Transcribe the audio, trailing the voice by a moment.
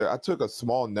I took a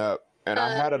small nap and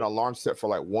I had an alarm set for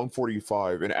like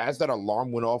 1:45. And as that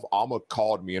alarm went off, Alma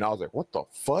called me and I was like, what the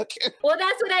fuck? Well,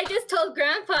 that's what I just told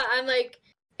Grandpa. I'm like,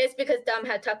 it's because Dom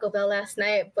had Taco Bell last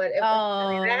night, but it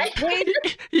was really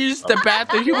that. He used the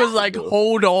bathroom. He was like,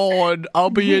 hold on,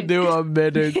 I'll be in there a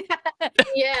minute.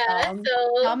 Yeah,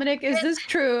 so Dominic, is this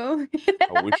true?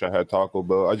 I wish I had Taco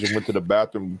Bell. I just went to the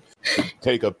bathroom to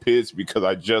take a piss because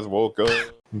I just woke up.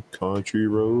 Country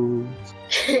roads.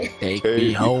 Take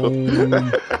me home.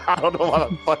 I don't know why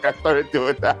the fuck I started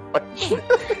doing that.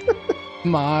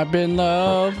 My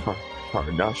beloved.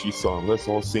 Now she's sung. Let's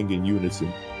all sing in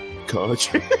unison.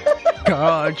 Country.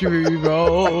 Country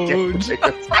roads.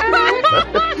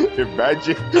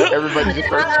 Imagine everybody just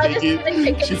starts singing.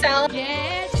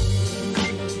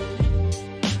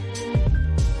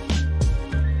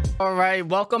 All right,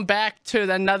 welcome back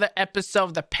to another episode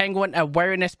of the Penguin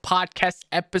Awareness Podcast,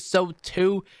 episode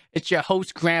 2. It's your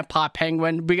host, Grandpa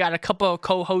Penguin. We got a couple of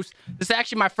co-hosts. This is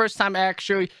actually my first time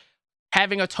actually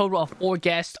having a total of 4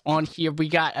 guests on here. We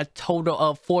got a total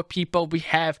of 4 people.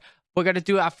 We're going to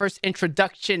do our first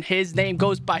introduction. His name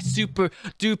goes by Super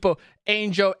Duper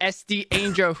Angel, SD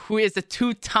Angel, who is a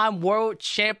 2-time world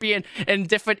champion in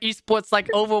different esports like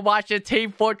Overwatch and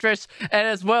Team Fortress. And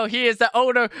as well, he is the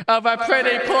owner of a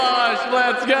pretty plush.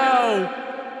 Let's go.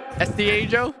 SD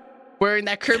Angel, wearing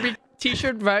that Kirby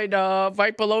t-shirt right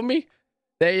below me.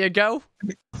 There you go.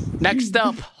 Next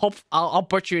up, I'll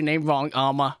butcher your name wrong,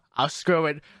 Alma. I'll screw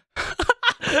it.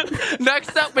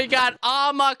 Next up, we got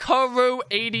Alma Karu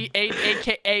 88,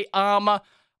 aka Alma,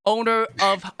 owner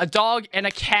of a dog and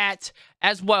a cat,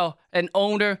 as well, and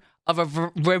owner of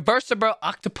a reversible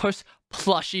octopus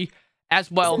plushie,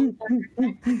 as well.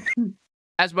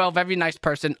 Very nice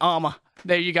person, Alma.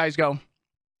 There you guys go.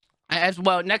 As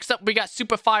well, next up, we got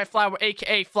Super Fire Flower,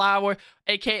 aka Flower,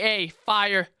 aka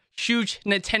Fire. Huge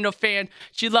Nintendo fan.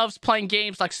 She loves playing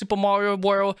games like Super Mario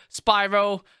World,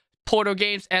 Spyro, Portal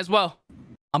games, as well.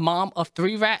 A mom of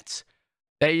 3 rats.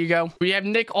 There you go. We have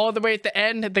Nick all the way at the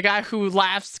end, the guy who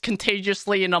laughs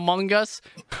contagiously in Among Us.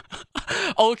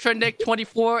 Ultra Nick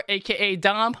 24, aka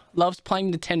Dom, loves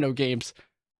playing Nintendo games.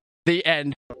 The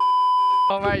end.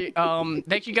 All right.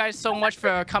 Thank you guys so much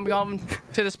for coming on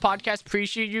to this podcast.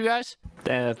 Appreciate you guys.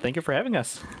 Thank you for having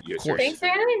us. Yes, Of course. Thanks for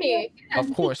having me.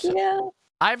 Of course. Yeah.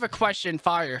 I have a question,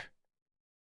 Fire.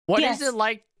 What is it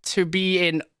like to be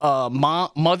in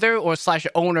mother or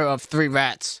 / owner of 3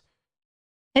 rats?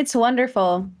 It's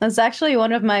wonderful. That's actually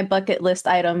one of my bucket list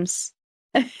items.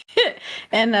 And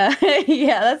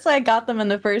yeah, that's why I got them in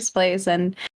the first place.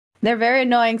 And they're very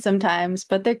annoying sometimes,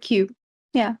 but they're cute.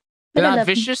 Yeah. They're I not love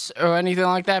them. vicious or anything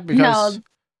like that? Because No,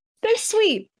 they're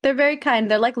sweet. They're very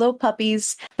kind. They're like little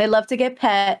puppies. They love to get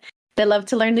pet. They love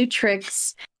to learn new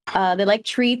tricks. They like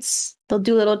treats. They'll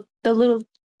do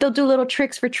little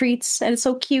tricks for treats, and it's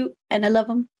so cute, and I love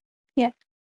them. Yeah.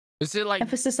 is it like,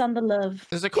 Emphasis on the love.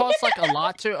 does it cost like a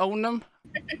lot to own them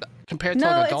compared to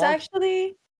No, like a dog?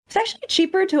 it's actually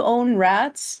cheaper to own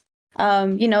rats.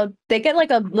 They get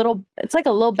like it's like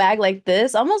a little bag like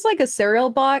this, almost like a cereal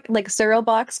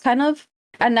box kind of,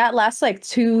 and that lasts like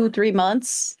 2-3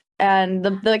 months.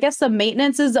 And I guess the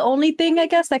maintenance is the only thing I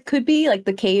guess that could be like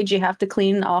the cage you have to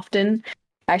clean often,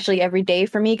 actually every day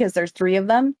for me because there's 3 of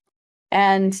them,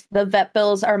 and the vet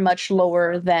bills are much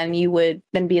lower than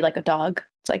be like a dog.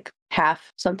 It's like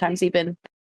half, sometimes even.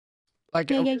 Like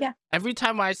Yeah. every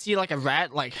time I see like a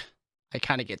rat, like I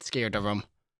kind of get scared of them.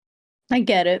 I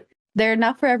get it. They're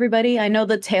not for everybody. I know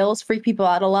the tails freak people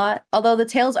out a lot, although the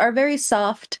tails are very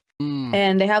soft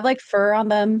and they have like fur on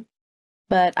them.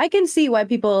 But I can see why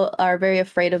people are very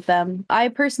afraid of them. I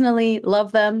personally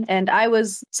love them, and I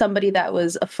was somebody that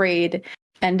was afraid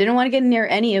and didn't want to get near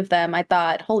any of them. I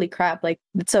thought, holy crap, like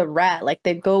it's a rat. Like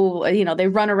they go, they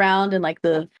run around in like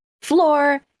the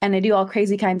floor and they do all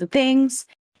crazy kinds of things,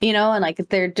 and like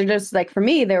they're just like, for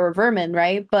me, they were vermin,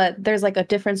 right? But there's like a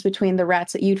difference between the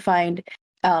rats that you'd find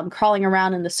crawling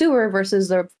around in the sewer versus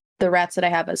the rats that I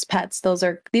have as pets.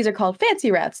 These are called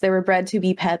fancy rats. They were bred to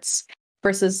be pets.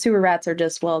 Versus sewer rats are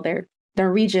just, well, they're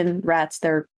Norwegian rats.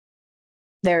 They're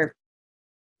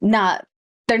not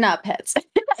pets.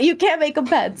 You can't make them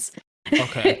pets.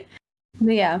 Okay.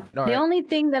 Yeah. All The right. only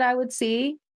thing that I would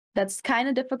see that's kind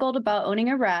of difficult about owning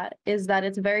a rat is that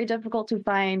it's very difficult to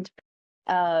find.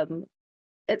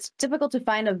 It's difficult to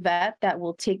find a vet that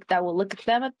will look at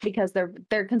them because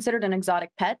they're considered an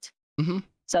exotic pet. Mm-hmm.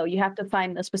 So you have to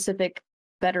find a specific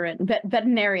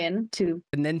veterinarian to.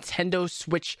 The Nintendo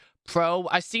Switch Pro.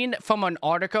 I seen from an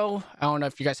article. I don't know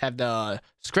if you guys have the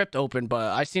script open,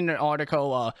 but I seen an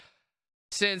article.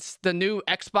 Since the new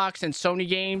Xbox and Sony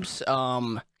games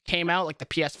came out, like the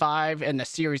PS5 and the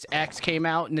Series X came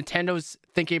out, Nintendo's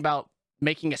thinking about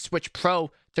making a Switch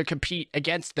Pro to compete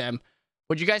against them.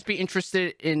 Would you guys be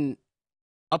interested in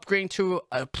upgrading to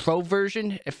a Pro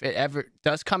version if it ever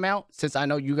does come out? Since I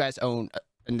know you guys own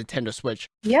a Nintendo Switch.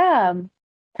 Yeah.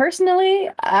 Personally,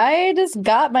 I just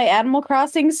got my Animal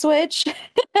Crossing Switch,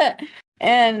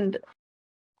 and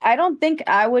I don't think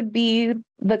I would be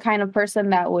the kind of person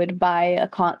that would buy a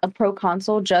Pro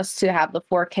console just to have the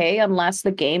 4K, unless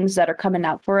the games that are coming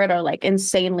out for it are like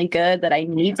insanely good that I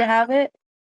need to have it.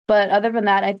 But other than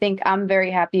that, I think I'm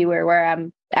very happy where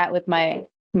I'm at with my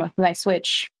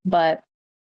Switch. But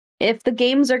if the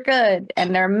games are good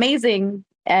and they're amazing,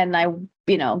 and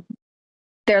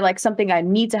they're like something I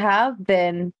need to have,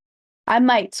 then I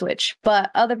might switch.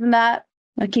 But other than that,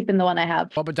 I'm keeping the one I have.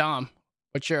 Bubba Dom,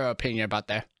 what's your opinion about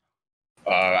that?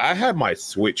 I had my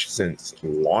Switch since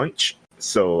launch,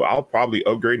 so I'll probably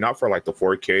upgrade, not for like the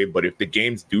 4K, but if the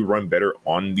games do run better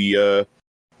on the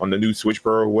new Switch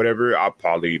Pro or whatever, I'll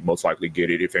probably most likely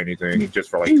get it, if anything, just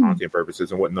for like content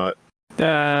purposes and whatnot.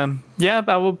 Yeah,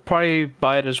 I will probably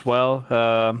buy it as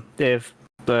well. If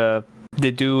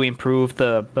they do improve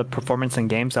the performance in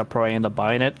games, I'll probably end up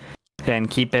buying it and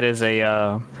keep it as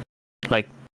a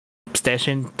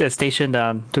station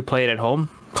to play it at home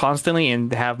constantly,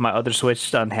 and have my other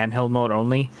Switch on handheld mode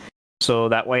only. So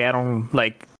that way I don't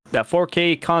like that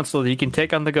 4K console you can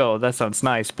take on the go. That sounds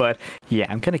nice, but yeah,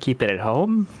 I'm gonna keep it at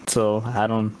home so I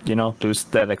don't lose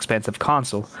that expensive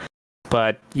console.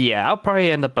 But yeah, I'll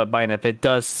probably end up buying it if it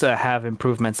does have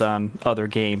improvements on other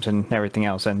games and everything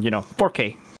else. And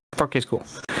 4K is cool.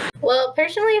 Well,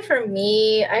 personally for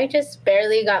me, I just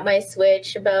barely got my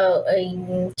Switch about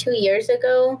 2 years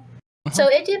ago. So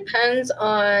it depends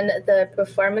on the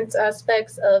performance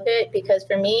aspects of it, because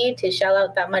for me to shell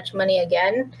out that much money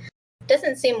again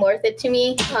doesn't seem worth it to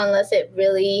me unless it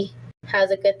really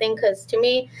has a good thing. Because to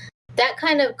me, that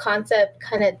kind of concept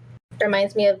kind of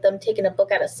reminds me of them taking a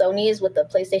book out of Sony's with the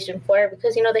PlayStation 4,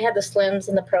 because they had the Slims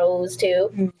and the Pros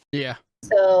too. Yeah.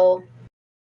 So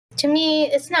to me,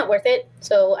 it's not worth it.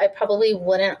 So I probably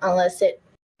wouldn't unless it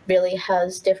really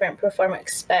has different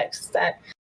performance specs that,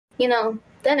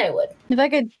 then I would. If I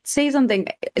could say something,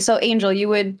 so Angel, you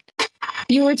were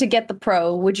to get the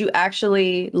Pro, would you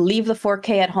actually leave the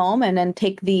 4K at home and then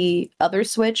take the other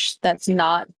Switch that's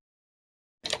not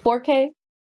 4K?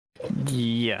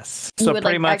 Yes. You So would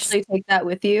pretty much actually take that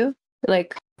with you? Yeah,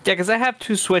 because I have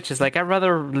two Switches. Like, I'd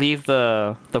rather leave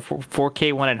the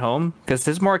 4K one at home because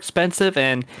it's more expensive,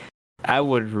 and I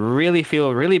would really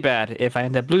feel really bad if I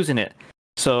end up losing it.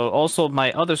 So also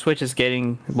my other Switch is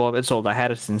it's old. I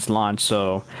had it since launch,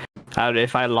 so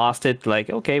if I lost it,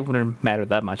 okay, it wouldn't matter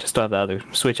that much. I still have the other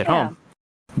Switch at home.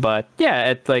 But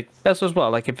yeah, that's as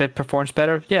well. Like, if it performs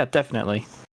better, yeah, definitely.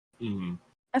 Mm-hmm.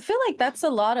 I feel like that's a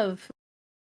lot of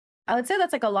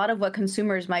what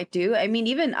consumers might do. I mean,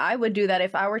 even I would do that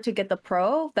if I were to get the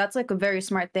Pro. That's like a very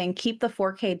smart thing. Keep the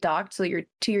 4K docked to your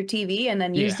TV, and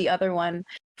then use the other one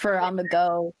for on the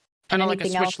go. Kind of like a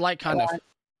Switch Lite, kind of.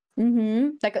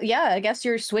 Mm-hmm. I guess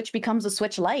your Switch becomes a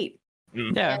Switch Lite.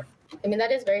 Yeah. I mean, that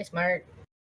is very smart.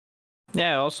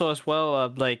 Yeah. Also, as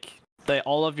well,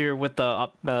 all of your with the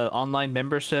online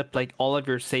membership, all of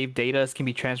your saved data can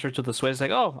be transferred to the Switch. It's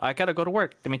like, oh, I gotta go to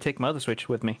work. Let me take my other Switch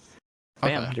with me.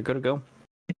 Bam, you're good to go.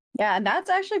 Yeah, and that's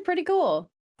actually pretty cool.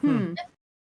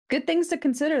 Good things to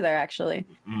consider there, actually.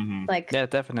 Mm-hmm. Yeah,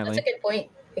 definitely. That's a good point.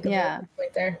 Yeah. Good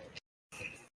point there.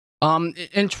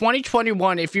 In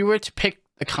 2021, if you were to pick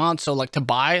a console, to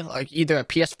buy, either a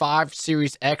PS5,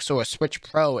 Series X, or a Switch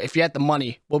Pro, if you had the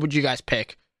money, what would you guys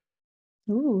pick?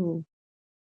 Ooh.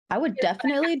 I would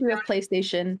definitely do a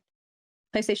PlayStation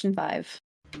 5.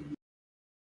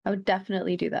 I would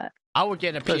definitely do that. I would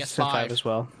get a PS5 as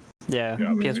well. Yeah,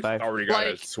 PS5. I already got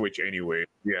a Switch anyway.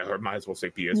 Yeah, or might as well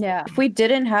say PS5. Yeah, if we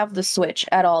didn't have the Switch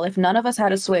at all, if none of us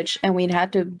had a Switch and we'd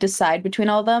had to decide between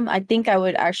all of them, I think I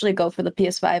would actually go for the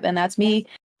PS5. And that's me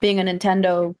being a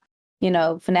Nintendo,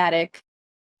 fanatic.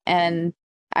 And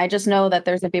I just know that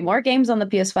there's going to be more games on the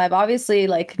PS5. Obviously,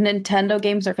 Nintendo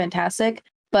games are fantastic.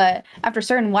 But after a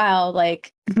certain while,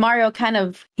 Mario kind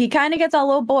of gets a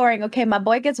little boring. Okay, my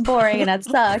boy gets boring, and that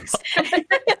sucks.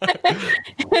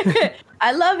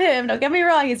 I love him. Don't get me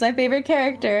wrong. He's my favorite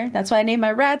character. That's why I named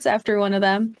my rats after one of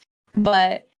them.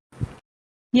 But,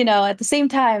 at the same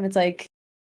time, it's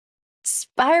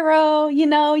Spyro,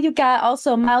 you got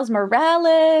also Miles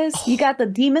Morales. You got the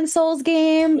Demon Souls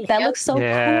game. That looks so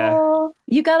cool.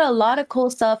 You got a lot of cool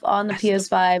stuff on the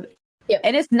PS5. Yep.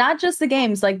 And it's not just the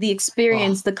games, the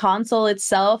experience, the console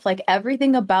itself,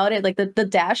 everything about it, the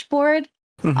dashboard.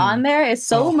 on there is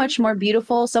so Oh. much more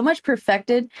beautiful, so much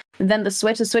perfected than the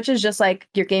Switch. The Switch is just like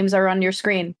your games are on your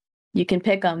screen. You can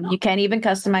pick them. You can't even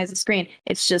customize the screen.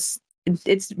 It's just,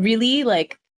 it's really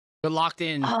like, You're locked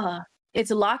in.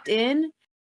 it's locked in.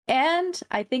 And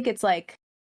I think it's like,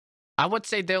 I would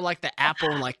say they're like the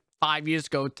Apple like 5 years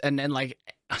ago, and then like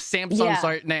Samsung's Yeah.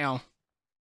 right now.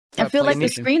 I feel like the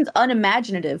PlayStation. screen's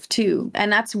unimaginative too. And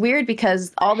that's weird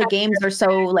because all the games are so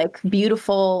like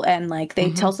beautiful and like they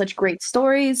tell such great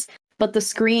stories. But the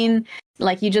screen,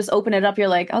 like you just open it up, you're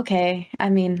like, okay, I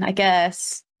mean, I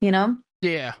guess, you know?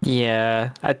 Yeah.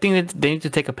 Yeah, I think they need to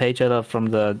take a page out of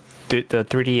from the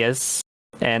 3DS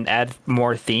and add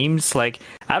more themes. Like,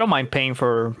 I don't mind paying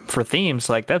for themes.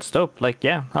 Like, that's dope. Like,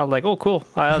 yeah, I'm like, oh, cool.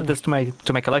 I'll add this to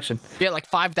my collection. Yeah, like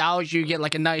 $5, you get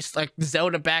like a nice like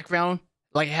Zelda background.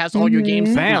 Like it has all your games,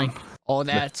 and, Bam. like, all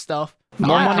that stuff.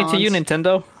 More money to you, Icons.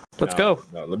 Nintendo. Let's go.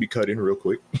 Now, let me cut in real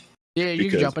quick. Yeah, you can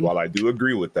Because jump in. while I do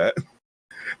agree with that,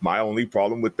 my only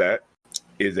problem with that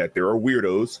is that there are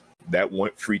weirdos that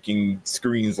want freaking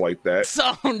screens like that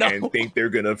So no. and think they're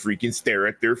gonna freaking stare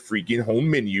at their freaking home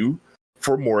menu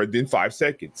for more than 5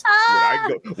 seconds.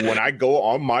 When I go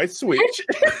on my Switch,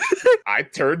 I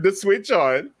turn the Switch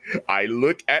on, I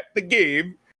look at the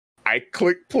game, I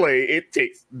click play. It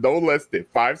takes no less than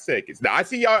 5 seconds. Now I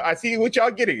see what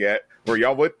y'all getting at, where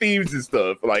y'all want themes and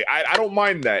stuff. Like I don't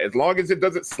mind that as long as it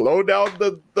doesn't slow down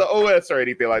the OS or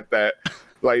anything like that.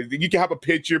 Like you can have a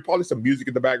picture, probably some music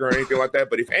in the background or anything like that.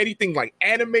 But if anything like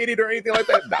animated or anything like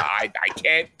that, nah, I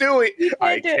can't do it.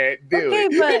 I can't do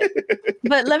it.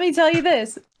 But let me tell you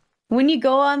this. When you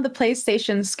go on the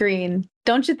PlayStation screen,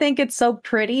 don't you think it's so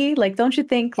pretty? Like, don't you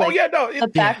think like Oh yeah, no, the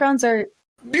backgrounds are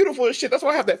beautiful as shit. That's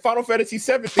why I have that Final Fantasy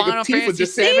VII thing Final of Tifa Fantasy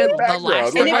just sitting in VII, the The background.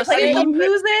 Last and of it Us. plays the I-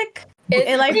 music? It's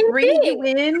It like pretty brings big. you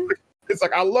in. It's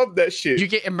like I love that shit. You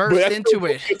get But immersed that's into still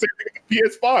it. it's like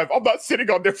PS5. I'm not sitting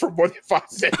on there for more than 5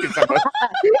 seconds. I'm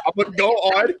gonna go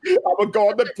on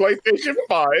the PlayStation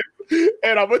 5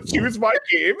 and I'm gonna choose my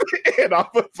game and I'm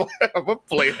gonna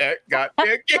play that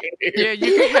goddamn game. Yeah,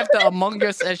 you can have the Among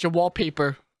Us as your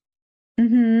wallpaper.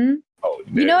 Hmm. Oh,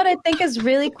 You know what I think is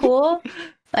really cool?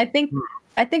 I think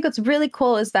what's really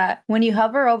cool is that when you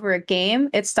hover over a game,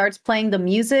 it starts playing the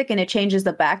music and it changes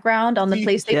the background on the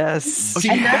PlayStation. Yes. See,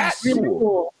 And that's that's really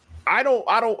cool. I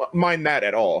don't mind that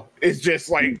at all. It's just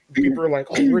like people are like,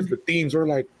 oh, where's the themes? Or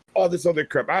like all this other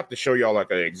crap. I have to show y'all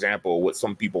like an example of what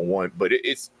some people want, but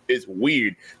it's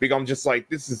weird because I'm just like,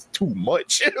 this is too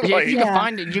much. Yeah, like, you can Yeah.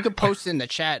 find it. You can post it in the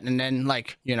chat, and then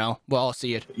like we'll all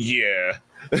see it. yeah.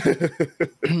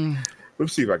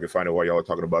 Let's see if I can find it while y'all are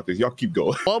talking about this. Y'all keep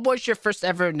going. What was your first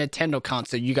ever Nintendo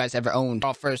console you guys ever owned?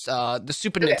 Oh, first, the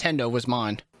Super Nintendo was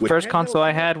mine. First console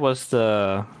I had was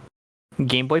the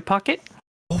Game Boy Pocket.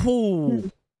 Oh.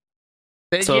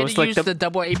 Did So you it's like use the- the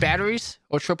AA batteries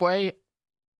or AAA?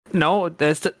 No,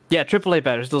 that's the AAA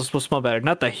batteries. Those small batteries,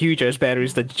 not the huge ass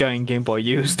batteries that giant Game Boy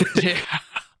used. Yeah.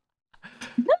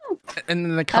 And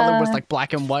then the color was Uh, like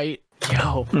black and white.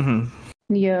 Yo. hmm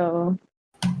Yo.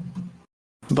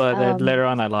 But Um, later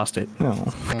on, I lost it. Oh.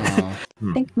 Oh,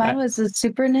 I think mine was a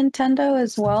Super Nintendo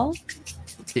as well.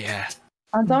 yeah.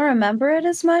 I don't remember it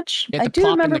as much. You I had to do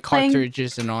plop in remember the playing.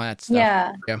 cartridges and all that stuff.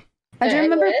 Yeah. Yeah. I do Yeah,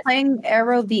 remember anyway. playing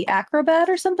Arrow the Acrobat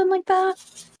or something like that.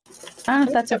 I don't know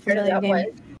if that's a I've heard of familiar that game.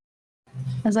 one.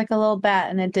 It was like a little bat,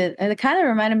 and it kind of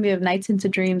reminded me of Nights into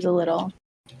Dreams a little,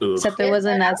 Ugh. except it Yeah,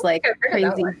 wasn't I as like think I've heard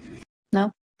of that crazy.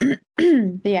 No.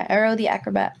 But yeah, Arrow the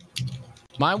Acrobat.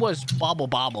 Mine was Bobble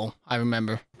Bobble, I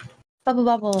remember. Bubble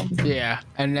bubble. Yeah.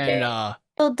 And then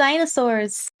Little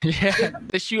dinosaurs. yeah,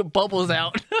 they shoot bubbles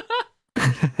out.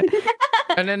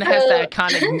 And then it has the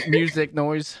iconic music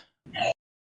noise.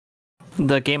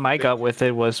 The game I got with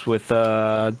it was with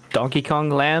Donkey Kong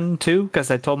Land 2,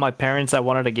 because I told my parents I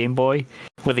wanted a Game Boy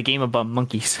with a game about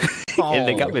monkeys, and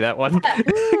they got me that one.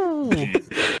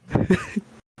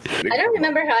 I don't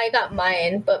remember how I got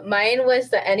mine, but mine was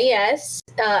the NES.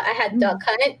 I had Duck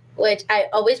Hunt, which I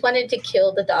always wanted to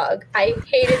kill the dog. I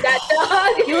hated that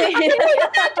dog. You I hated hated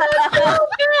that dog so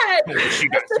bad. She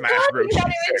got That's the smashed, dog bro. thing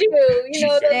that it would do. You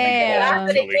know, the Damn. laugh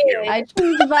at a kid. I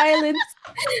choose violence.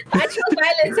 I chose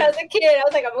violence as a kid. I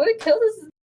was like, I'm gonna kill this.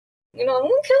 I'm gonna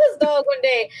kill this dog one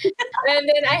day. And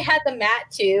then I had the mat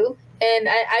too, and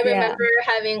I Yeah. remember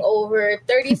having over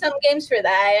 30 some games for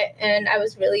that, and I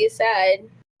was really sad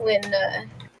when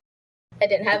I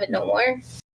didn't have it no more.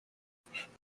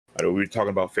 I know we were talking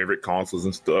about favorite consoles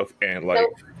and stuff, and like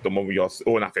the moment y'all,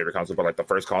 oh, not favorite console, but like the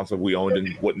first console we owned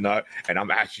and whatnot, and I'm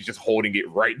actually just holding it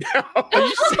right now. Are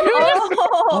you serious?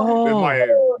 Oh. With my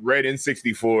red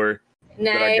N64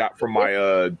 that I Nice. got for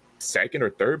my second or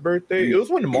third birthday. It was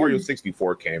when the Mario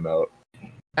 64 came out.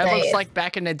 That looks Nice. like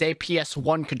back in the day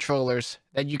PS1 controllers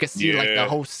that you could see like the Yeah.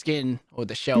 whole skin or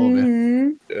the shell of it.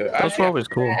 Mhm. Those were always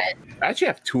cool. I actually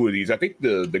have two of these. I think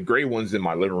the gray one's in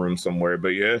my living room somewhere. But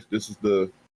yeah, this is the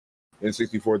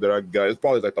N64 that I got. It's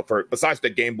probably like the first, besides the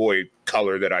Game Boy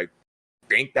Color that I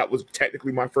think that was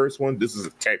technically my first one. This is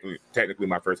technically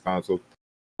my first console.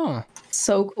 Huh.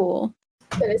 So cool.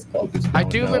 That is cool. I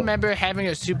do No. remember having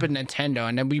a Super Nintendo,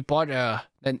 and then we bought the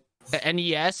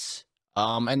NES,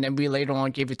 and then we later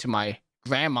on gave it to my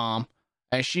grandmom,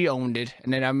 and she owned it.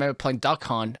 And then I remember playing Duck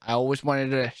Hunt. I always wanted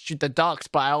to shoot the ducks,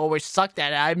 but I always sucked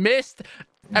at it. I missed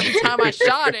every time I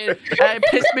shot it, and it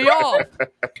pissed me off.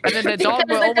 And then the dog would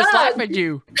Because the always laugh dog. at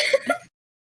you.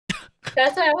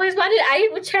 That's what I always wanted. I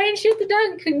would try and shoot the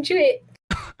dog, couldn't shoot it.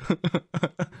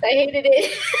 I hated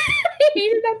it. I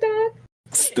hated that dog.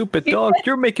 Stupid dog,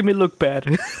 you're making me look bad.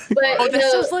 But Oh,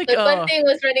 this no, is like, the one thing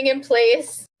was running in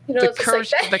place. You know, The it's just like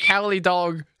curse that. of the Cowley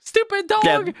dog. Stupid dog.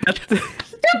 yeah, that's, Stupid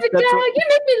that's dog, what- you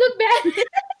make me look bad.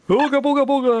 booga booga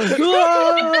booga.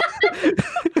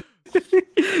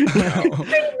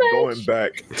 Going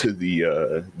back to the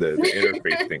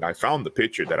interface thing, I found the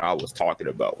picture that I was talking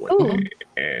about one Ooh. day,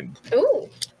 and Ooh,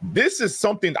 this is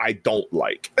something I don't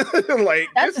like. Like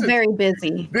That's this is very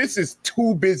busy. this is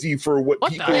too busy for what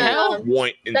What the people hell?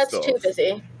 want and that's stuff. too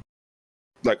busy.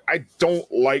 Like I don't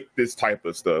like this type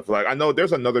of stuff. Like I know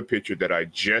there's another picture that I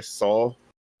just saw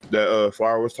that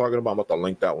Flower was talking about. I'm about to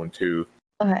link that one too.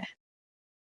 Okay.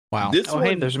 Wow. This Oh, one,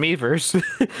 hey, there's Miiverse.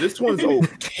 this one's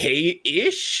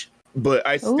okay-ish, but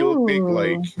I still think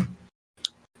Ooh.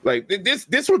 like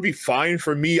this would be fine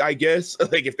for me, I guess.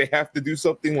 Like if they have to do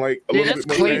something like a Yeah, little that's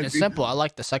bit more clean and fancy. simple. I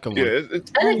like the second Yeah, one.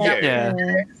 I like that Yeah.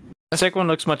 one. The second one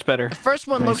looks much better. The first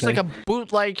one looks like Nicely. a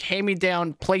bootleg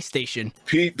hand-me-down PlayStation.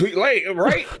 Like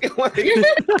right? Like,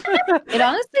 It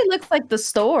honestly looks like the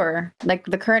store, like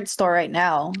the current store right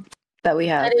now that we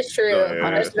have. That is true.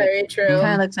 Yeah. That's very true.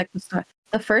 Kind of looks like the store.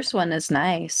 The first one is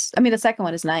nice. I mean, the second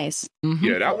one is nice. Mhm.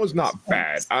 yeah, that one's not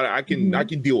bad. I can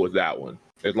deal with that one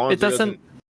as long as It doesn't.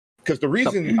 Because the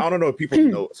reason I don't know if people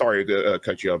know. Sorry to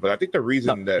cut you off, but I think the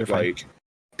reason No, you're that fine. like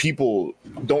people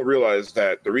don't realize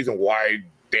that the reason why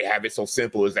they have it so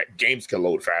simple is that games can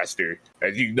load faster.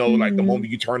 As you know, like the Mhm.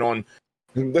 moment you turn on,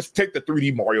 let's take the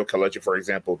 3D Mario Collection for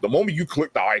example. The moment you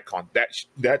click the icon,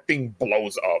 that thing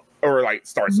blows up or like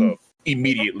starts Mhm. up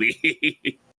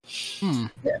immediately. Hmm.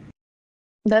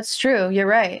 That's true. You're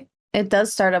right. It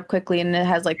does start up quickly, and it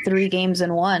has like 3 games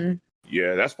in one.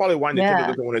 Yeah, that's probably why Nintendo Yeah.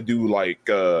 doesn't want to do like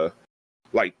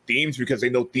themes because they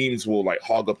know themes will like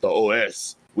hog up the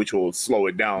OS, which will slow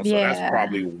it down. So Yeah. that's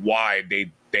probably why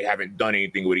they haven't done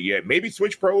anything with it yet. Maybe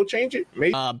Switch Pro will change it.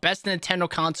 Maybe. Best Nintendo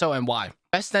console and why?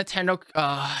 Best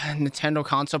Nintendo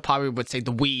console probably would say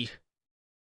the Wii.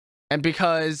 And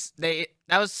because that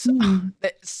was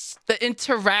the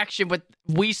interaction with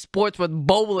Wii Sports with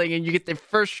bowling and you get the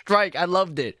first strike. I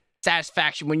loved it.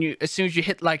 Satisfaction when as soon as you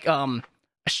hit like a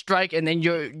strike and then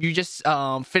you just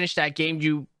finish that game,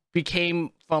 you became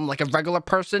from like a regular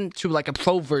person to like a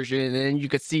pro version, and then you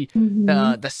could see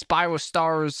the spiral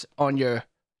stars on your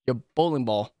bowling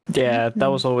ball. Yeah, that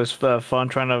was always fun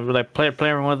trying to like play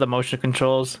around with the motion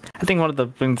controls. I think one of the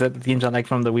things that the games I like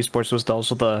from the Wii Sports was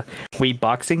also the Wii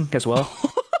Boxing as well.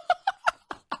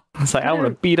 It's like I want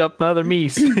to beat up other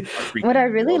Mii's. What I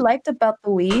really liked about the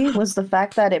Wii was the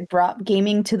fact that it brought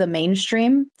gaming to the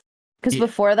mainstream. Because Yeah.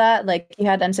 before that, like you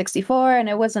had N64 and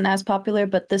it wasn't as popular,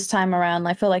 but this time around,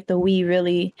 I feel like the Wii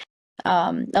really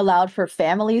allowed for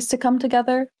families to come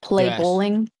together, play Yes.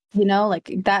 bowling. You know,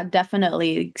 like that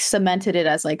definitely cemented it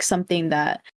as like something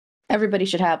that everybody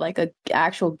should have, like a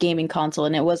actual gaming console,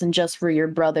 and it wasn't just for your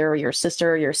brother or your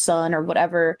sister or your son or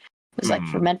whatever. It was like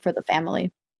meant for the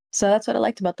family. So that's what I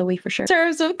liked about the Wii for sure. In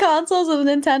terms of consoles of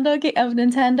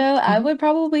Nintendo, I would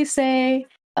probably say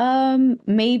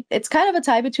maybe it's kind of a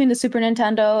tie between the Super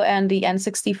Nintendo and the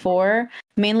N64,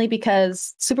 mainly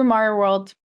because Super Mario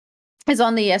World is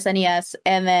on the SNES,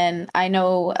 and then I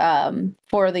know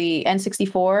for the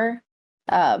N64,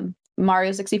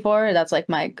 Mario 64, that's like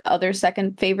my other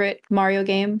second favorite Mario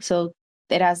game. So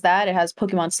it has that. It has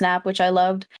Pokemon Snap, which I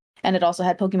loved, and it also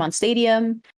had Pokemon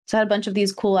Stadium. So it had a bunch of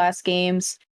these cool ass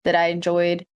games that I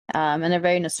enjoyed. And they're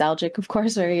very nostalgic, of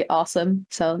course, very awesome.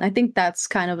 So I think that's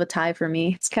kind of a tie for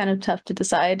me. It's kind of tough to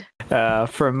decide.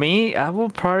 For me, I will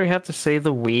probably have to say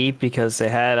the Wii because they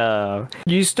had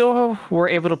you still were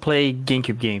able to play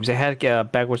GameCube games. They had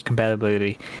backwards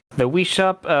compatibility. The Wii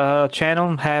Shop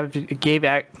channel gave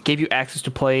you access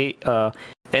to play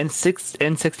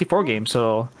N64 games,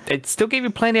 so it still gave you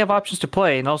plenty of options to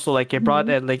play, and also like it brought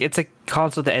like it's a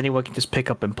console that anyone can just pick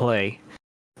up and play.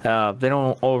 They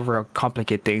don't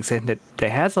overcomplicate things, and it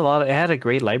has it had a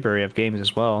great library of games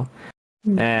as well.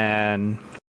 And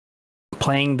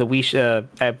playing the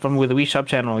Wii with the Wii Shop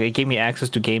channel, it gave me access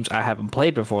to games I haven't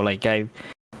played before. Like I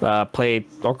played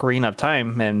Ocarina of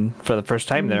Time, and for the first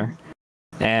time there,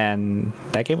 and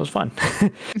that game was fun.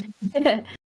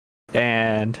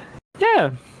 And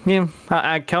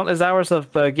I count as hours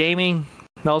of gaming.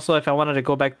 And also, if I wanted to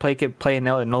go back play an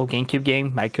old GameCube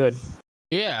game, I could.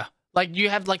 Yeah, like you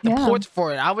have like the ports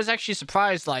for it. I was actually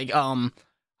surprised. Like, I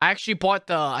actually bought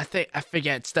I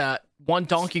forget, it's the one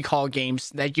Donkey Kong games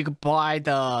that you could buy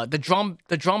the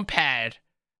drum pad,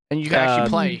 and you can actually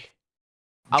play.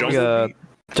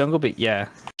 Jungle Beat, yeah.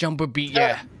 Jungle Beat,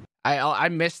 yeah. I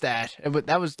missed that.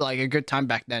 That was like a good time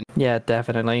back then. Yeah,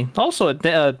 definitely. Also,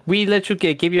 we let you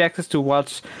give you access to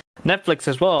watch Netflix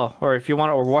as well, or if you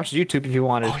want, or watch YouTube if you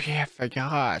wanted. Oh yeah, I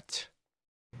forgot.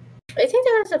 I think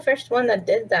that was the first one that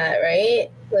did that, right?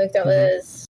 Like that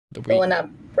was the one that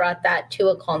brought that to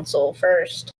a console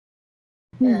first.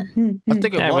 Yeah, I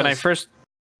think it was.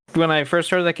 When I first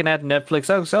heard I can add Netflix,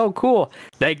 I was cool.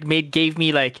 Like gave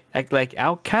me like I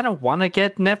kind of want to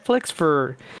get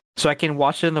Netflix so I can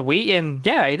watch it in the Wii, and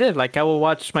yeah, I did. Like I will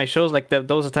watch my shows. Like there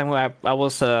was a time when I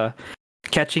was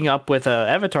catching up with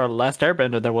Avatar: The Last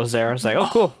Airbender that was there. I was like, oh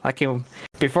cool, I can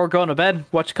before going to bed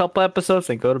watch a couple episodes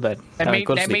and go to bed. That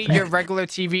made your regular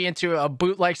TV into a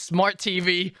bootleg smart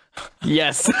TV.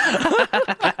 Yes.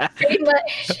 pretty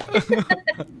much.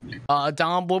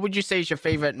 Dom, what would you say is your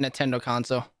favorite Nintendo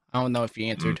console? I don't know if you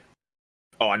answered.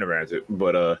 Oh, I never answered,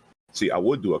 but see, I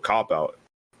would do a cop out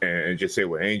and just say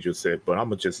what Angel said, but I'm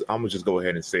gonna just go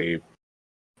ahead and say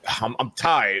I'm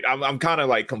tied. I'm kind of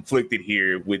like conflicted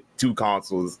here with two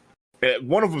consoles.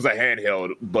 One of them's a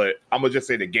handheld, but I'm gonna just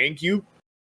say the GameCube,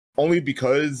 only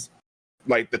because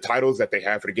like the titles that they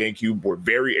have for the GameCube were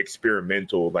very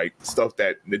experimental, like stuff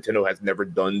that Nintendo has never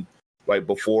done like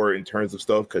before in terms of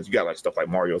stuff. Because you got like stuff like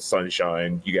Mario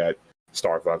Sunshine, you got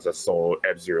Star Fox Assault,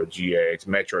 F-Zero GX,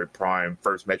 Metroid Prime,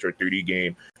 first Metroid 3D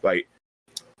game, like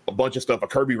a bunch of stuff, a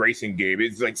Kirby racing game.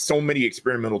 It's like so many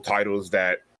experimental titles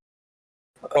that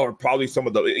are probably some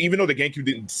of the, even though the GameCube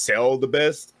didn't sell the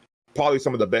best, probably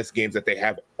some of the best games that they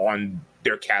have on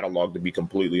their catalog, to be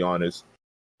completely honest.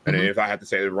 And then if I had to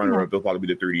say the runner-up, it'll probably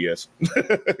be the 3DS.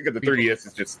 Because the 3DS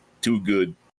is just too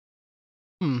good.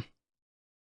 I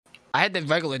had the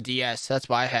regular DS. That's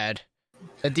what I had.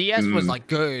 The DS was like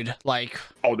good. Like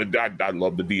I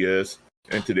love the DS,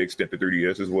 and to the extent the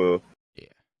 3DS as well. Yeah.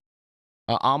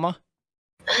 Alma?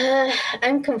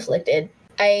 I'm conflicted.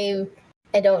 I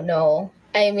don't know.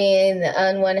 I mean,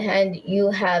 on one hand, you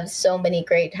have so many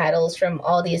great titles from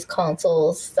all these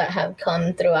consoles that have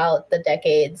come throughout the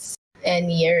decades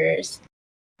and years.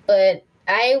 But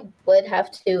I would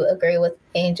have to agree with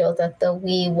Angel that the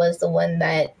Wii was the one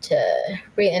that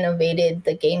re-innovated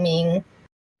the gaming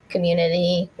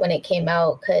community when it came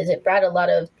out, because it brought a lot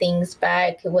of things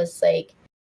back. It was like,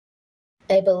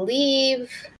 I believe,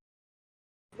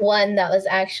 one that was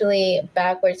actually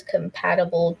backwards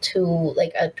compatible to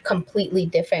like a completely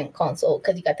different console,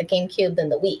 because you got the GameCube and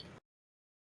the Wii.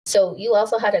 So you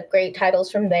also had a great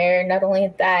titles from there. Not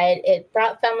only that, it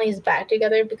brought families back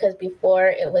together, because before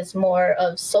it was more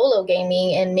of solo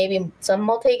gaming and maybe some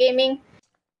multi-gaming,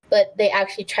 but they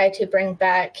actually tried to bring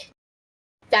back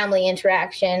family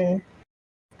interaction.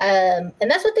 And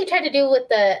that's what they tried to do with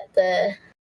the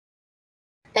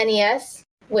NES,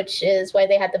 which is why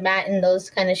they had the mat and those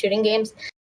kind of shooting games.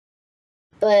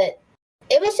 But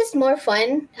it was just more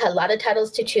fun. Had a lot of titles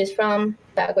to choose from,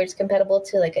 backwards compatible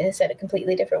to, like I said, a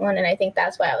completely different one. And I think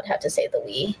that's why I would have to say the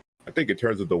Wii. I think in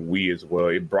terms of the Wii as well,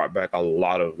 it brought back a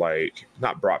lot of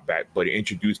not brought back, but it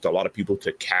introduced a lot of people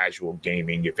to casual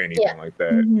gaming, if anything like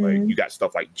that. Like you got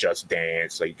stuff like Just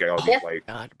Dance, like you got all these like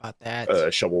God about that.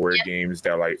 shovelware games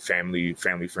that are like family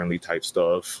friendly type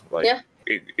stuff. Like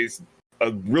it's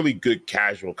a really good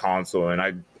casual console, and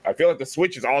I feel like the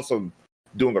Switch is also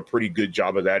doing a pretty good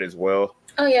job of that as well.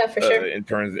 Oh yeah, for sure. In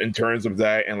terms of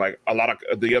that, and like a lot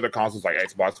of the other consoles like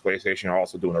Xbox, PlayStation are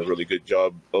also doing a really good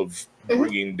job of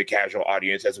bringing the casual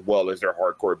audience as well as their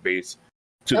hardcore base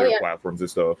to their platforms and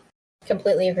stuff.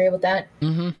 Completely agree with that.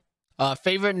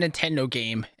 Favorite Nintendo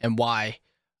game and why?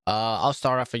 I'll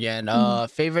start off again.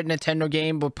 Favorite Nintendo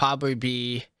game would probably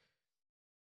be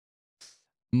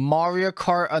Mario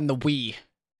Kart on the Wii,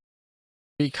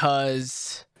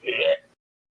 because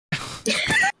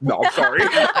no, I'm sorry.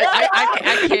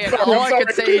 I can't. All I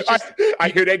can say is just I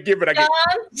hear that given. I get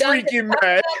freaking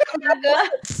mad.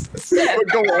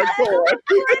 Go on.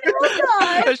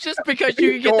 It's just because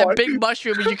you can get the big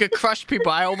mushroom and you can crush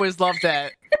people. I always love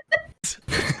that.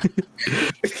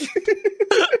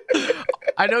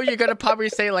 I know you're gonna probably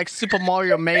say like Super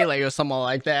Mario Melee or something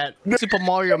like that. Super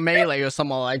Mario Melee or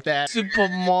something like that. Super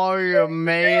Mario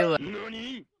Melee.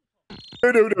 No.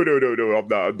 I'm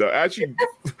not. Actually,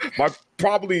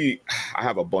 I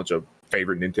have a bunch of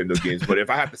favorite Nintendo games, but if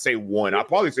I have to say one, I'd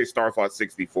probably say Star Fox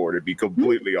 64 to be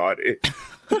completely honest.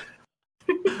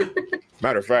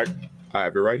 Matter of fact, I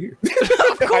have it right here.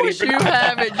 Of course you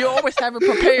have it. You always have it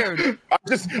prepared.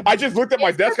 I just looked at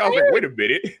my desk. I was like, wait a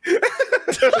minute.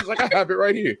 I was like, I have it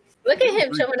right here. Look at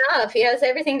him showing off. He has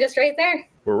everything just right there.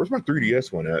 Where's my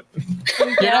 3DS one at?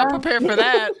 You're not prepared for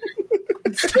that.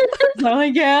 Oh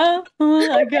yeah,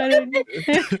 I got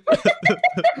it.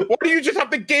 Why do you just have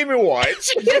the Game & Watch?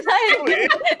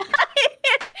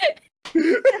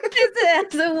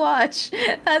 It's a watch.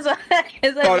 That's what.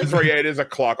 Oh, that's right. Yeah, it is a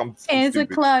clock. It's a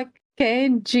clock. Okay,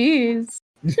 jeez.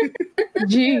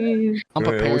 I'm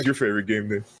prepared. What's your favorite game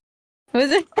then?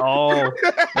 Was it? Oh,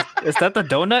 is that the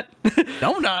donut?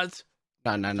 Donuts?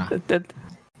 No. That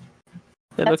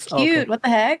That's cute. okay. What the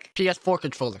heck? PS4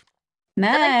 controller.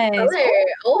 Nice.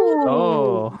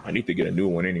 Oh. I need to get a new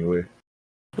one anyway.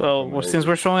 Well, since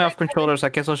we're showing off controllers, I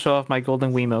guess I'll show off my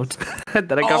golden Wiimote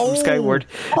that I got from Skyward.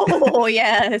 Oh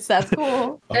yes, that's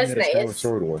cool. That's nice. Skyward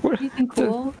Sword one. Anything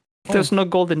cool? There's no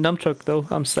golden nunchuck though.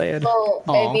 I'm sad. Well,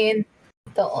 Aw. I mean,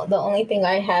 the only thing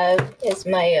I have is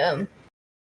my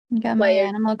Got my Like-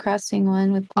 Animal Crossing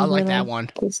one with. I the like little that one.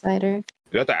 key slider. Is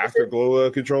that the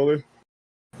Afterglow controller?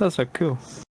 That's so cool.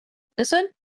 This one?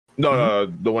 No,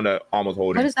 the one that almost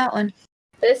holding. What is that one?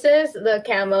 This is the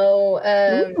camo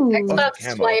Ooh. Xbox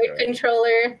Camo, wired okay.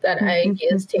 controller that I Mhm.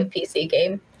 use to PC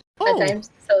game at Oh. times.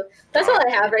 So that's all I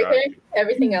have right Got here.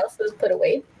 Everything else is put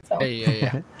away. So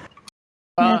Yeah.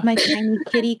 I have my tiny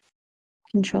kitty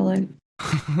controller.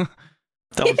 That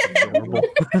was adorable.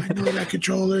 I know that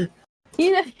controller.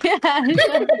 Yeah.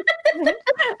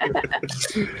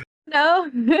 No,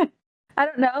 I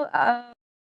don't know.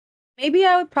 Maybe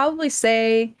I would probably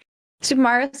say Super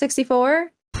Mario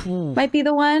 64 might be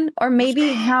the one, or maybe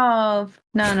have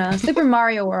no Super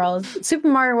Mario World. Super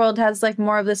Mario World has like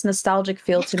more of this nostalgic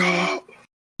feel to me.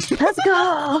 Let's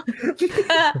go.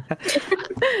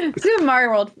 Super Mario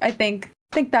World. I think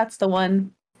that's the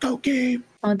one. Go game.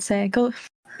 I would say go.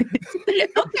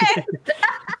 Okay.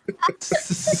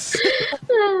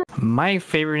 My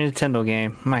favorite Nintendo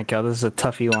game. My God, this is a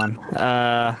toughy one.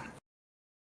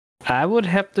 I would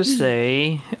have to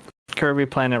say Kirby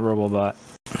Planet Robobot.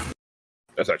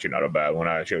 That's actually not a bad one.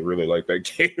 I actually really like that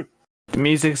game. The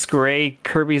music's great.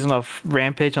 Kirby's on a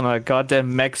rampage on a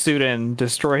goddamn mech suit and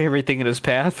destroy everything in his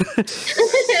path.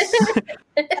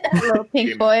 Little pink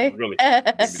Game boy.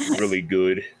 is really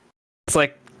good. It's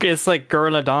like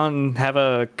Gurren Lagann have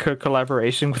a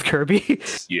collaboration with Kirby.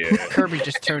 Yeah. Kirby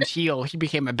just turned heel. He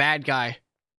became a bad guy.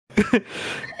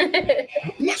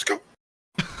 Let's go.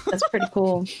 That's pretty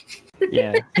cool.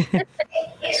 Yeah.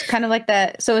 It's kind of like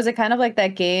that. So is it kind of like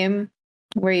that game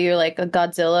where you're like a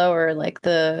Godzilla or like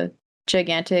the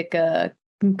gigantic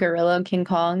gorilla King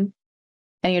Kong,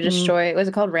 and you destroy? Was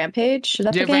it called Rampage? Is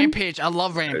that Yeah, the game? Rampage. I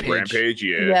love Rampage. Rampage,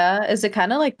 yeah. Yeah. Is it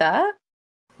kind of like that?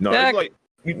 No, Yeah. it's like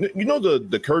you know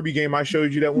the Kirby game I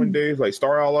showed you that one day, like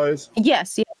Star Allies.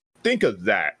 Yes. Yeah. Think of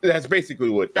that. That's basically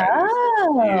what that is.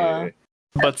 Oh. Yeah.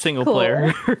 But single Cool.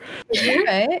 player.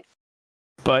 Right.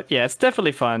 But yeah, it's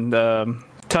definitely fun.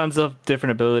 Tons of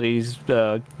different abilities.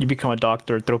 You become a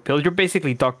doctor, throw pills. You're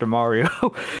basically Dr. Mario.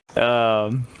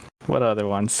 What other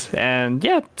ones? And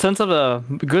yeah, tons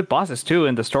of good bosses too.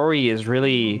 And the story is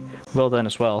really well done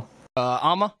as well.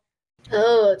 Alma?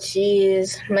 Oh,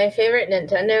 jeez. My favorite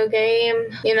Nintendo game.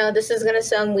 You know, this is going to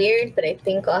sound weird, but I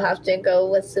think I'll have to go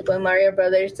with Super Mario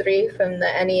Brothers 3 from the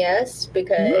NES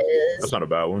because That's not a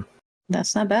bad one.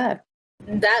 That's not bad.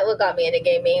 that what got me into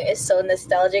gaming. Is so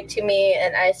nostalgic to me,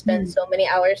 and I spent so many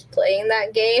hours playing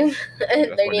that game and That's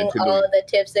why learning Nintendo- all the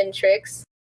tips and tricks.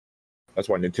 That's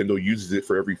why Nintendo uses it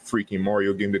for every freaking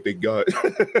Mario game that they got.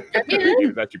 I mean,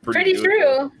 It's actually Pretty good.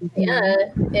 true. Yeah.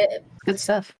 Good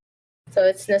stuff. So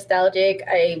it's nostalgic.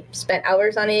 I spent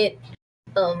hours on it.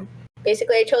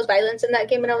 Basically, I chose violence in that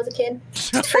game when I was a kid.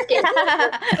 Freaking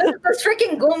those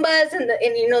freaking Goombas and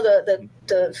you know the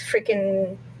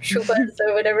freaking Shupas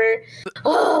or whatever.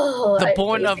 Oh, The I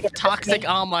born used of to get toxic disgusting.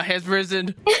 Alma has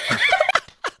risen.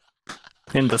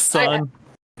 In the sun.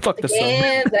 Fuck the sun.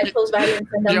 Games, I chose violence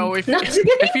in them. Yo, if No, I'm just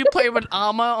kidding. you play with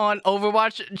Alma on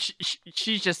Overwatch,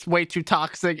 she's just way too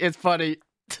toxic. It's funny.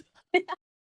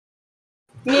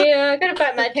 Yeah, I gotta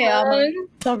bite my Okay, Alma. tongue.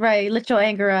 It's all right. Let your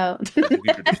anger out. You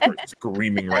could just start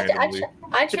screaming randomly.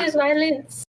 I choose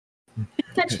violence.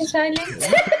 I choose violence.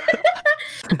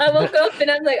 I woke up and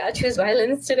I'm like, I choose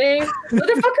violence today.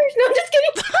 Motherfuckers, no, I'm just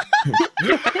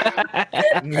kidding.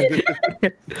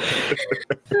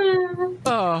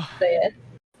 Oh. So, yeah.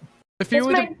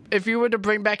 If you were to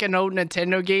bring back an old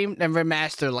Nintendo game and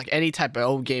remaster like any type of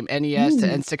old game, NES to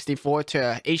N64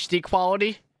 to HD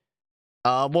quality,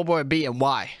 what would it be and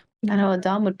why? I know what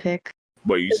Dom would pick.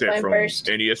 But you said from NES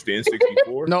to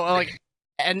N64? No, like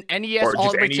NES Or all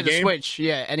just the way any to the game? Switch.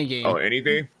 Yeah, any game. Oh,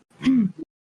 anything?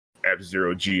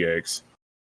 F-Zero GX.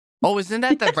 Oh, isn't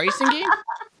that the racing game?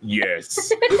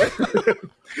 Yes.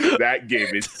 That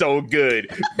game is so good.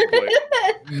 But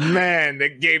man,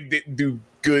 that game didn't do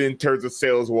good in terms of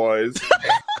sales wise.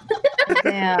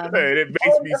 Damn. And it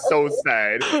makes me so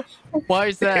sad. Why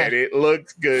is that? And it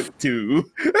looks good too.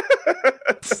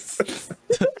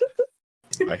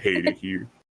 I hate it here.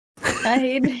 I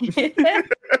hate it.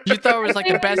 You thought it was like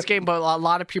the best game, but a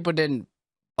lot of people didn't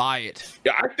buy it.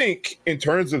 Yeah, I think in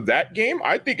terms of that game,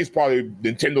 I think it's probably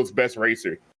Nintendo's best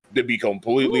racer. To be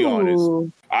completely honest,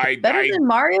 Ooh. I Than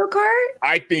Mario Kart?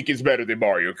 I think it's better than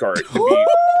Mario Kart. To be,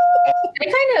 I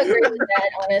kind of agree with that,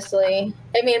 honestly.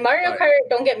 I mean, Mario Kart,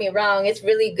 don't get me wrong, it's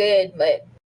really good, but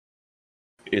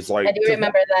it's like I do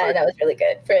remember that was really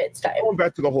good for its time. going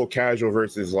back to the whole casual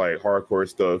versus like hardcore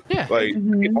stuff. Yeah. Like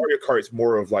Mario Kart's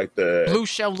more of like the Blue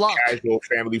Shell Lock. casual,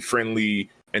 family friendly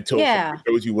until Yeah. someone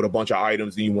shows you with a bunch of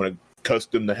items and you want to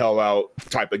custom the hell out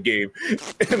type of game.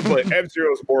 But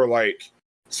F-Zero is more like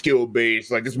skill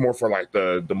based, like it's more for like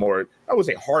the more, I would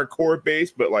say hardcore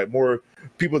based, but like more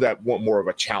people that want more of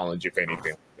a challenge, if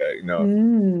anything. You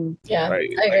know, Yeah, right?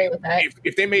 I agree with that.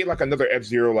 If they made like another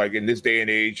F-Zero, like in this day and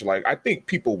age, like I think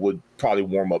people would probably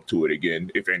warm up to it again,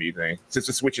 if anything. Since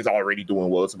the Switch is already doing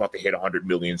well, it's about to hit 100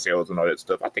 million sales and all that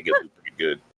stuff. I think it'll be pretty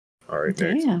good. All right,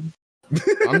 next. Damn.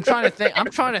 I'm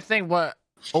trying to think what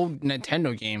old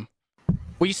Nintendo game.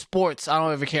 Wii Sports. I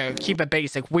don't ever care. Keep it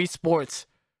basic. Wii Sports.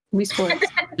 Wii Sports.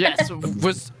 Yes,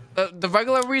 was the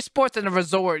regular Wii Sports and the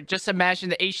Resort. Just imagine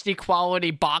the HD quality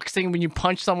boxing when you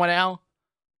punch someone out.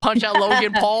 Punch out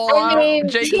Logan Paul, I mean,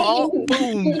 Jake Paul,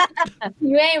 boom.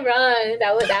 You ain't wrong.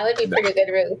 That would be pretty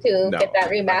good route to No. get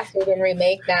that remastered and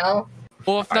remake now.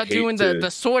 Or if I not hate doing to- the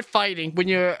sword fighting when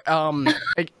you're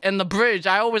like, in the bridge.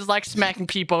 I always like smacking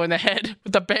people in the head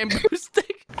with the bamboo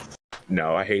stick.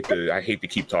 No, I hate to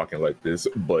keep talking like this,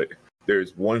 but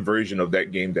there's one version of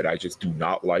that game that I just do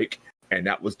not like, and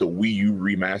that was the Wii U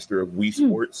remaster of Wii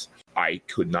Sports. I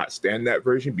could not stand that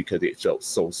version because it felt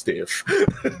so stiff.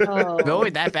 Oh. Really,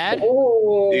 that bad?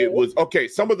 Ooh. It was okay.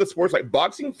 Some of the sports, like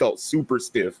boxing, felt super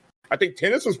stiff. I think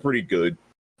tennis was pretty good.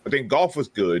 I think golf was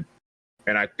good,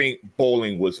 and I think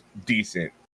bowling was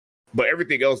decent. But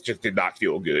everything else just did not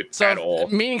feel good So, at all.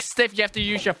 meaning stiff, you have to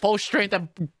use your full strength and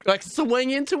like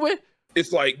swing into it.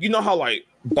 It's like, you know how like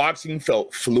boxing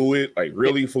felt fluid, like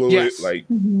really fluid, Yes. like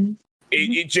Mhm.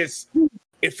 it just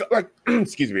it felt like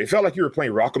excuse me, it felt like you were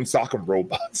playing Rock'em Sock'em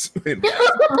Robots. That's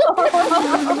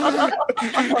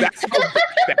how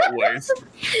bad that was.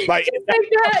 Like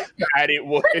that. bad it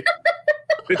was.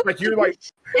 It's like you're like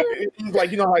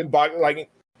you know how in like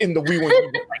in the Wii one,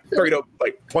 you like straight up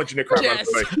like punching the crap out of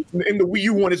Yes. somebody. In the Wii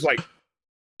U one, it's like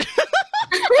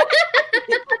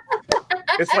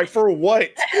it's like for what?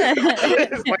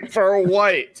 It's like for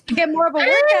what? To get more of a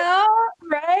workout,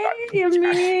 right? You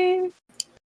mean?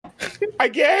 I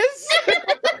guess.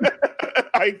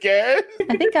 I guess.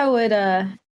 I think I would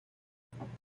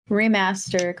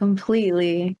remaster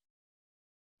completely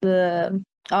the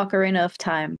Ocarina of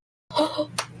Time.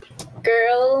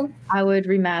 Girl. I would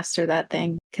remaster that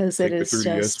thing because it Take is the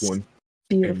 3DS just one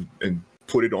beautiful. and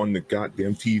put it on the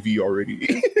goddamn TV already.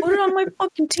 Put it on my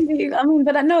fucking TV. I mean,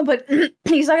 but I know, but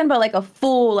he's talking about like a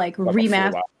full like Like a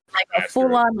remaster, full-out like a remaster.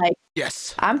 full on like.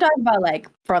 Yes. I'm talking about like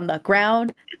from the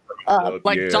ground up.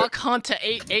 Like yeah. Duck Hunt to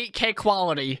 8K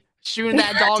quality. Shooting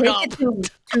that dog Take up. it to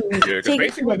 'cause take it to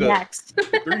basically the the- max. The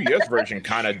 3DS version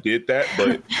kind of did that,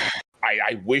 but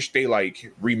I wish they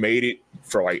like remade it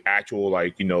for like actual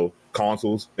like, you know,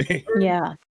 consoles.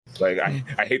 Yeah. Like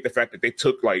I hate the fact that they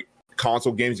took like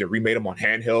console games and remade them on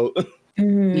handheld,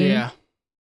 Mhm. Yeah.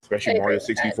 especially I Mario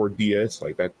agree with that. 64 DS.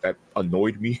 Like that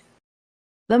annoyed me.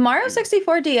 The Mario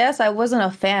 64 DS, I wasn't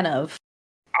a fan of.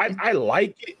 I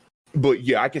like it, but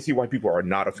yeah, I can see why people are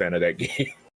not a fan of that game.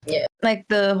 Like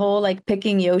the whole like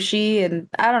picking Yoshi, and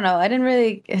I don't know. I didn't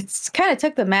really. It's kind of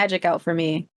took the magic out for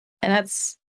me, and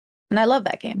I love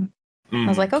that game. I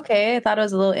was like, okay, I thought it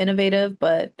was a little innovative,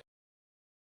 but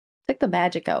took the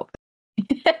magic out.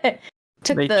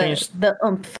 Took They the changed- the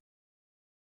oomph.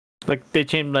 Like they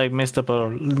changed, like messed up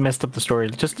the story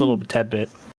just a little tad bit.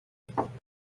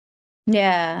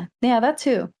 Yeah, that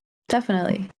too,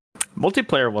 definitely.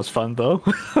 Multiplayer was fun though.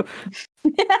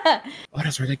 Yeah. Oh,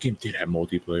 that's right. That game did have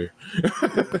multiplayer.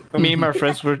 Me and my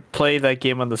friends would play that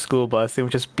game on the school bus. They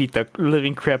would just beat the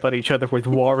living crap out of each other with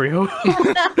Wario.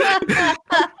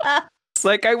 It's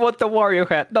like, I want the Wario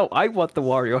hat. No, I want the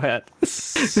Wario hat.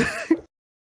 It's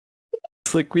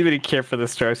like, we didn't care for the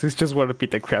stars. We just want to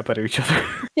beat the crap out of each other.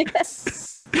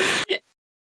 Yes.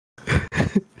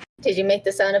 Did you make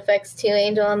the sound effects too,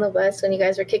 Angel, on the bus when you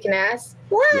guys were kicking ass?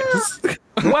 Wow!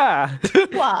 Wow.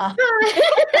 Wow.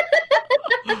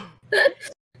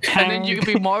 And then you can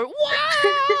be more. Wow!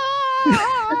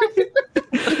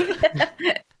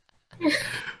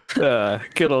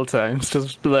 Good old times.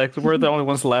 Just like, we're the only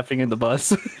ones laughing in the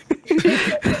bus.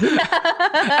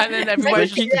 And then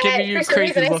everybody's just giving you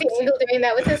crazy I looks. see Angel doing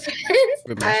that with his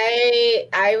friends.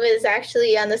 I was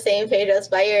actually on the same page as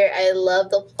Fire. I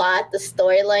love the plot, the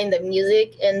storyline, the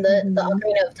music, and the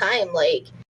Ocarina of Time. Like,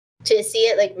 to see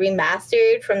it like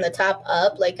remastered from the top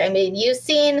up. Like, I mean, you've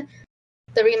seen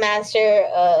the remaster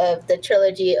of the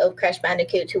trilogy of Crash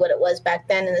Bandicoot to what it was back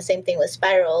then, and the same thing with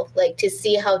Spiral. Like, to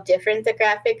see how different the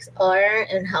graphics are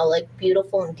and how like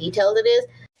beautiful and detailed it is.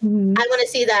 Mhm. I want to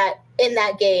see that in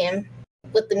that game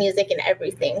with the music and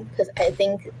everything, because I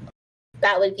think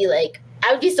that would be like,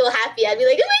 I would be so happy. I'd be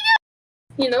like, oh my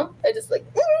god, you know, I just like,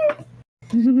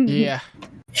 Yeah.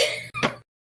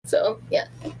 So yeah.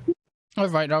 All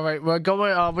right. We're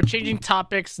going. We're changing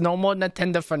topics. No more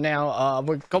Nintendo for now.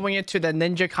 We're going into the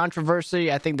Ninja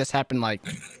controversy. I think this happened like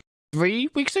 3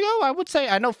 weeks ago. I would say.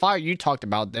 I know, Fire, you talked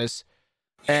about this,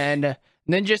 and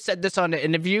Ninja said this on the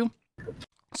interview.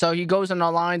 So he goes on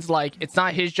the lines like, it's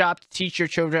not his job to teach your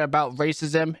children about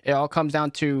racism. It all comes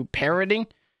down to parenting.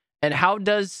 And how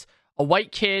does a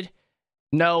white kid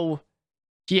know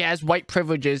he has white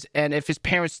privileges, and if his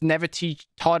parents never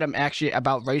taught him actually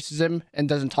about racism and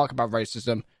doesn't talk about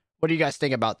racism? What do you guys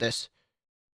think about this?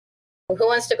 Who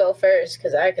wants to go first?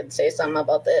 Because I could say something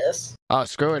about this. Oh,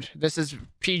 screw it. This is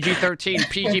PG-13,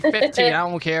 PG-15. I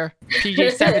don't care.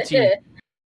 PG-17.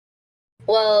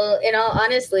 Well, in all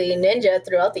honesty, Ninja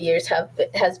throughout the years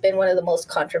has been one of the most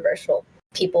controversial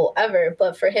people ever.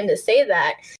 But for him to say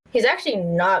that, he's actually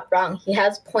not wrong. He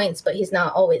has points, but he's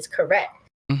not always correct.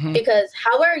 Mm-hmm. Because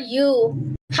how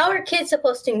are kids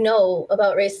supposed to know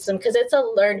about racism? Because it's a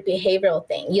learned behavioral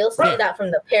thing. You'll see that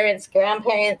from the parents,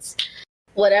 grandparents,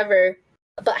 whatever.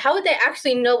 But how would they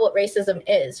actually know what racism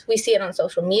is? We see it on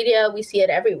social media. We see it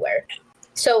everywhere.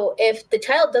 So if the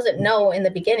child doesn't know in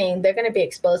the beginning, they're going to be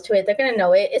exposed to it. They're going to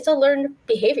know it. It's a learned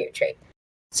behavior trait.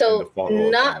 So Go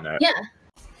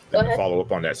ahead. Follow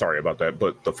up on that. Sorry about that.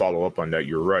 But the follow up on that,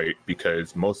 you're right.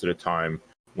 Because most of the time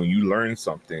when you learn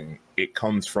something, it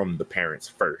comes from the parents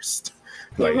first.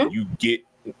 Like you get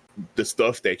the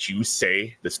stuff that you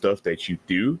say, the stuff that you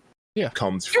do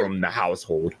comes from the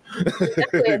household.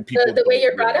 Exactly. the way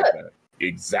you're brought up.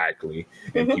 Exactly.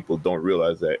 And people don't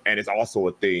realize that. And it's also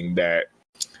a thing that,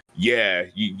 he's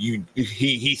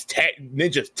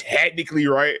Ninja's technically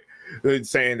right in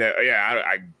saying that,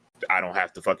 I don't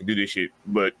have to fucking do this shit.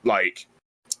 But like,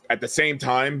 at the same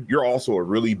time, you're also a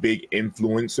really big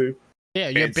influencer. Yeah,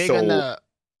 you're big on the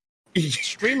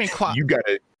streaming quad. You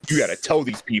gotta tell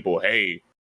these people, hey,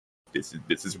 this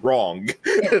is wrong.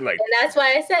 Like, and that's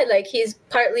why I said, like, he's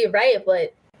partly right,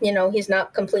 but you know, he's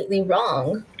not completely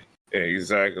wrong.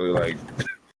 Exactly. Like,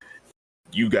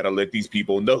 you gotta let these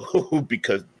people know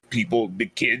because the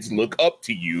kids look up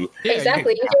to you. Yeah,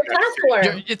 exactly. Use your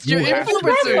platform. It's your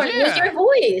influencer. Yeah. Use your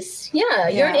voice. Yeah,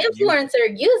 you're an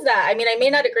influencer. Use that. I mean, I may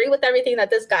not agree with everything that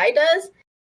this guy does,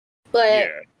 but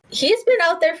he's been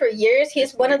out there for years.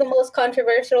 He's one of the most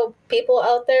controversial people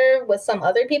out there with some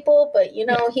other people, but you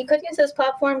know, he could use his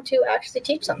platform to actually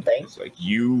teach something. It's like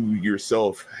you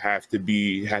yourself have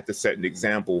to set an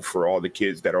example for all the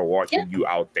kids that are watching you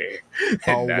out there.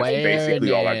 And that's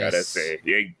basically all I gotta say.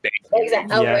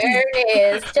 Exactly.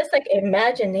 Awareness, just like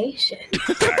imagination.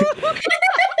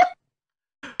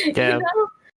 Yeah. You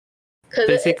know?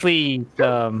 Basically,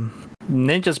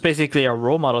 Ninja's basically a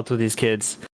role model to these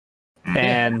kids.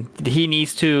 And he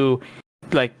needs to,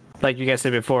 like you guys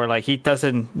said before, like, he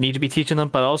doesn't need to be teaching them,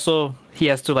 but also he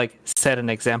has to like set an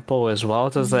example as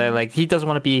well. To say, like, he doesn't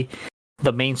want to be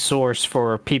the main source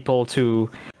for people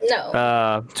to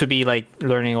be like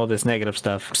learning all this negative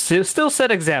stuff. Still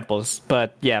set examples,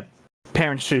 but yeah,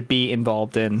 parents should be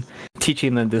involved in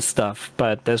teaching them this stuff.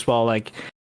 But as well, like,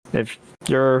 if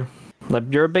you're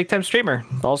a big time streamer,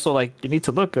 also like, you need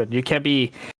to look good. You can't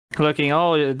be looking,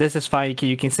 oh, this is fine,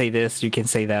 you can say this, you can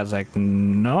say that. It's like,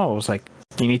 no, it's like,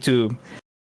 you need to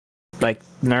like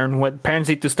learn what parents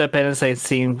need to step in and say,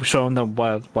 showing them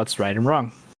what's right and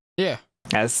wrong. Yeah.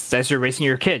 As you're raising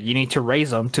your kid, you need to raise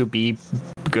them to be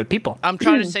good people. I'm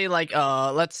trying to say like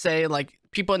let's say like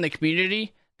people in the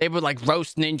community, they would like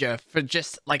roast Ninja for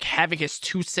just like having his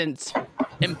 2 cents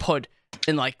input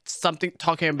in like something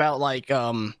talking about let's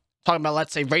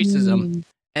say racism.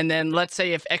 And then let's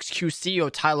say if XQC or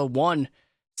Tyler 1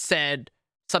 said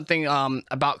something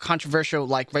about controversial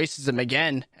like racism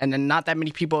again, and then not that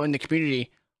many people in the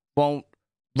community won't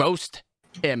roast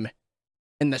him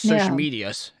in the social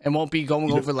medias and won't be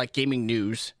going over like gaming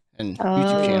news and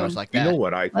YouTube channels like that. You know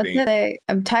what I Let's think? say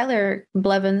Tyler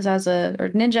Blevins or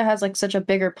Ninja has like such a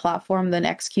bigger platform than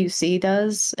XQC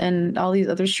does and all these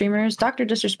other streamers. Dr.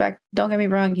 Disrespect, don't get me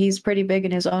wrong, he's pretty big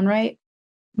in his own right.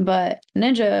 But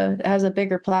Ninja has a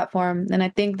bigger platform, and I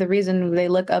think the reason they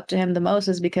look up to him the most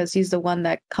is because he's the one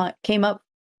that came up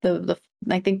the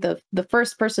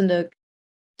first person to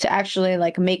actually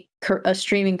like make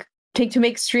streaming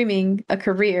a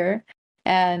career,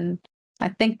 and I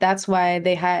think that's why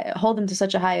they hold him to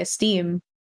such a high esteem.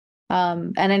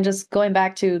 And then just going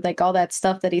back to like all that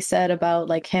stuff that he said about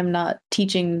like him not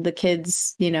teaching the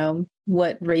kids, you know,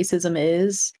 what racism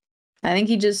is. I think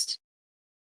he just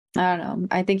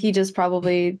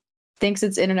probably thinks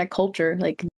it's internet culture,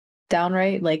 like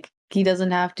downright. Like he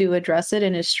doesn't have to address it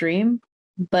in his stream,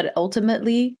 but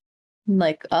ultimately,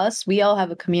 like us, we all have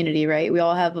a community, right? We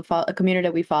all have a community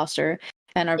that we foster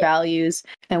and our values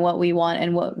and what we want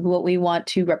and what we want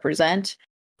to represent.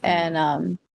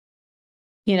 And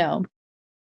you know,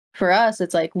 for us,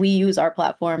 it's like we use our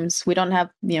platforms. We don't have,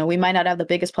 you know, we might not have the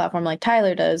biggest platform like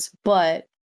Tyler does, but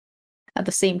at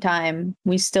the same time,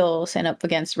 we still stand up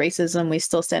against racism. We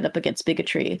still stand up against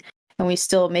bigotry, and we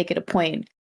still make it a point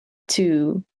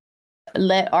to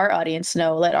let our audience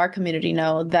know, let our community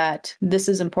know that this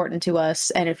is important to us.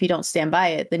 And if you don't stand by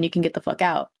it, then you can get the fuck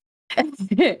out.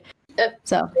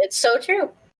 So it's so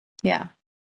true. Yeah.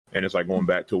 And it's like going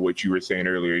back to what you were saying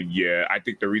earlier. Yeah, I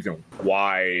think the reason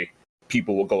why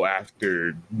people will go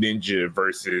after Ninja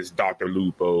versus Dr.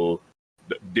 Lupo,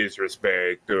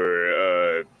 Disrespect,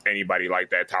 or anybody like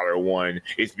that, Tyler 1,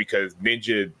 is because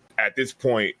Ninja at this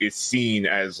point is seen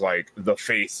as like the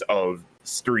face of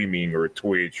streaming or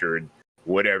Twitch or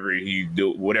whatever he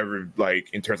do, whatever, like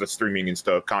in terms of streaming and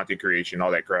stuff, content creation,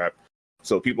 all that crap.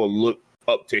 So people look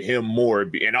up to him more,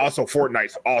 and also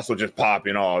Fortnite's also just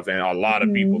popping off, and a lot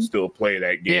of people still play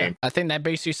that game. Yeah, I think that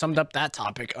basically summed up that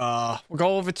topic. We'll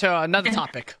go over to another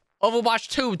topic. Overwatch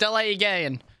 2 delay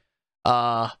again.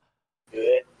 No,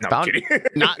 I'm kidding.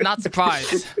 not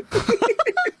surprised.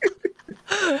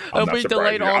 It'll be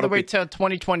delayed all the way to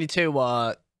 2022.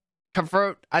 I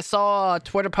saw a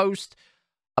Twitter post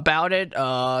about it.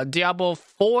 Diablo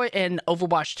 4 and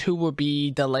Overwatch 2 will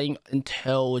be delaying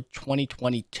until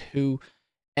 2022,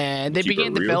 and they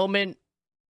began development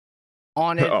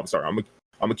on it. Oh, I'm sorry. I'm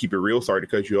gonna keep it real. Sorry to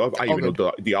cut you off. I even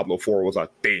know Diablo 4 was a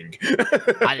thing.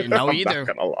 I didn't know either. I'm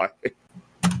not gonna lie.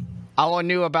 All I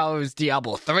knew about was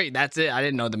Diablo 3. That's it. I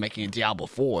didn't know they're making a Diablo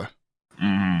 4.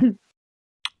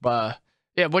 But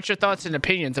yeah, what's your thoughts and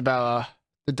opinions about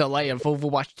the delay of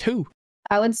Overwatch 2?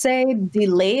 I would say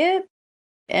delay it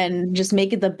and just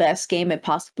make it the best game it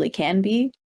possibly can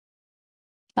be.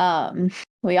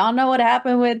 We all know what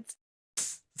happened with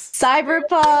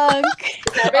Cyberpunk. I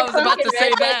was about to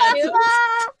say that.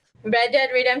 Red Dead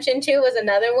Redemption 2 was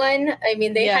another one. I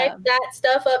mean, they hyped that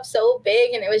stuff up so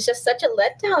big, and it was just such a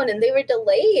letdown, and they were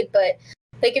delayed. But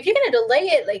like, if you're gonna delay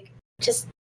it, like, just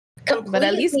completely, but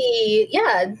at least,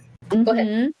 go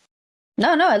ahead.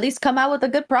 No, at least come out with a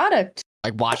good product.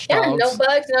 Like Watch Dogs. Yeah, no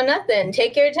bugs, no nothing.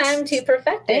 Take your time to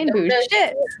perfect it. They do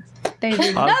shit. They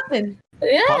do nothing.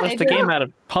 Yeah, polish the game out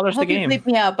of polish the game. Bleep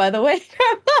me out, by the way.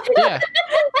 Yeah.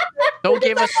 Don't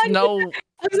give us no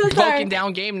broken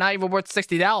down game, not even worth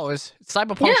 $60.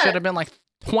 Cyberpunk should have been like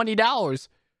 $20.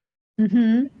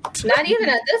 Not even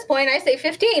at this point. I say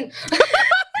 15.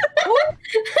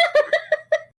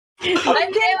 It was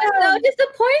so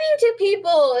disappointing to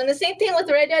people, and the same thing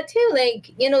with Red Dead 2.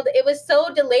 Like, you know, it was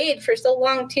so delayed for so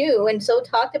long too, and so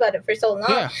talked about it for so long.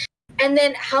 Yeah. And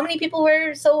then how many people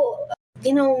were so,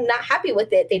 you know, not happy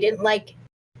with it? They didn't like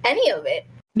any of it.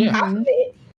 Half of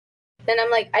it. And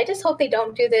I'm like, I just hope they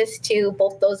don't do this to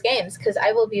both those games, because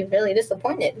I will be really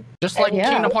disappointed. Just like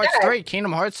Kingdom Hearts 3.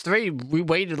 Kingdom Hearts 3, we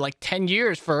waited like 10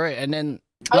 years for it, and then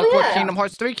look what Kingdom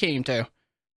Hearts 3 came to.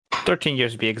 13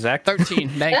 years to be exact. 13,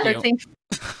 thank you.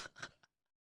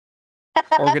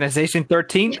 Organization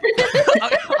 13?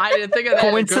 I didn't think of that.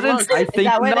 Coincidence? I think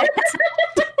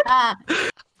not.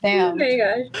 Damn. Oh my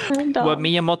gosh. What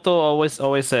Miyamoto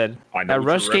always said. A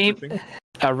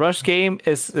rush game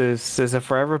is a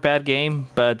forever bad game,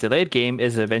 but a delayed game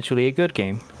is eventually a good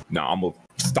game. No,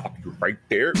 stop you right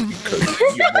there because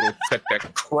Miyamoto said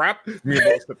that crap.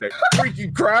 Miyamoto said that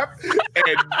freaking crap,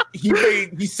 and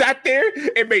he sat there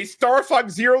and made Star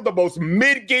Fox Zero the most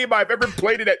mid game I've ever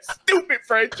played in that stupid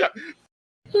franchise.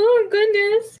 Oh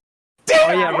goodness!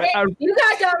 Oh yeah, Hey, you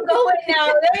got them going now.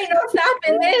 There ain't no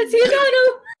stopping this. You got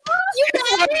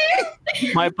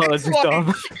it. my apologies,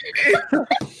 Dom.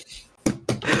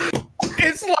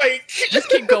 It's like Just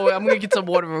keep going. I'm gonna get some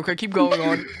water real quick. Keep going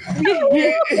on.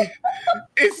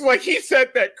 it's like he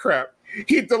said that crap.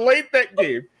 He delayed that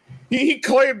game. He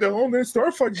claimed that, oh man,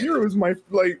 Star Fox Zero is my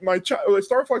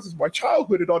Star Fox is my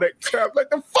childhood and all that crap. Like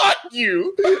the fuck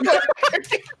you.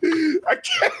 I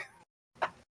can't.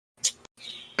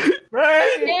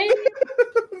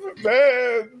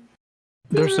 Man.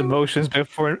 There's emotions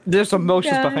behind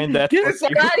that. It's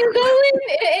like, Got him going.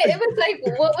 It was like,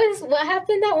 what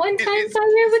happened that one time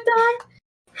Fire with Dom?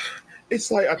 it's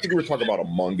like I think we were talking about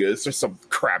Among Us or some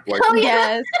crap like Oh, that.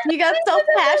 Yes, he got so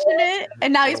passionate,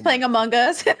 and now he's playing Among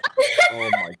Us. Oh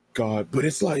my god. But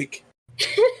it's like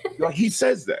he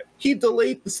says that. He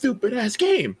delayed the stupid ass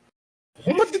game.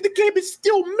 But the game is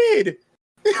still mid.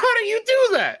 How do you do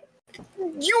that?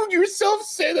 You yourself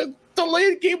said a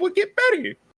delayed game would get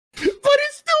better. But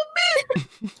it's still mid.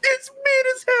 It's mid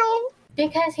as hell.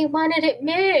 Because he wanted it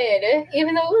mid,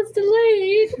 even though it was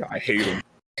delayed. I hate him.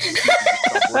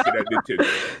 Stop working at Nintendo.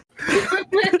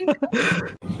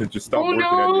 Just stop working at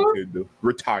Nintendo.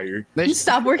 Retire. They just,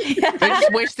 Stop working. they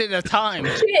just wasted their time.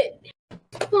 Shit.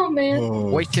 Oh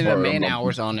man. Wasting their man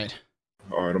hours on it.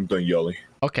 Alright, I'm done yelling.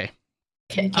 Okay.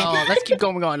 Okay. Let's keep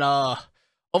going on.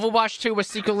 Overwatch 2 was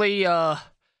secretly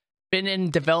been in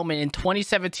development in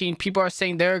 2017. People are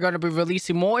saying they're going to be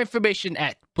releasing more information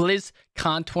at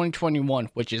BlizzCon 2021,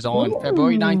 which is on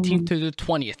February 19th to the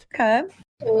 20th. Okay.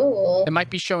 Ooh. They might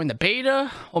be showing the beta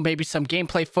or maybe some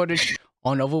gameplay footage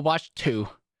on Overwatch 2.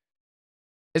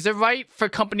 Is it right for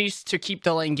companies to keep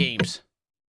delaying games?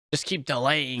 Just keep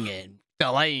delaying it,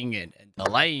 delaying it, and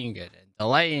delaying it, and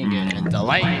delaying it, and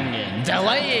delaying it, and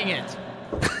delaying it.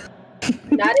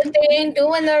 Not if they ain't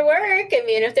doing their work. I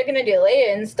mean, if they're gonna delay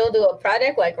it and still do a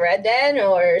product like Red Dead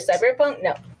or Cyberpunk,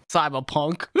 no.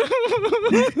 Cyberpunk.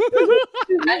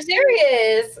 I'm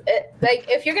serious. Like,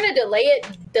 if you're gonna delay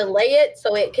it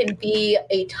so it can be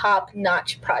a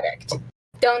top-notch product.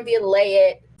 Don't delay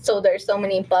it so there's so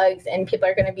many bugs and people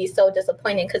are gonna be so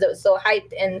disappointed because it was so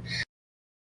hyped and,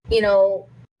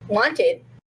 wanted,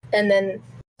 and then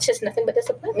it's just nothing but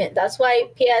disappointment. That's why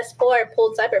PS4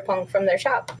 pulled Cyberpunk from their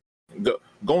shop.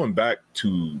 Going back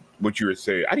to what you were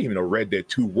saying, I didn't even know Red Dead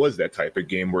 2 was that type of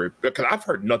game because I've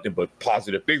heard nothing but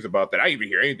positive things about that. I didn't even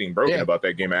hear anything broken about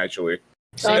that game, actually.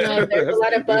 Oh no, there's a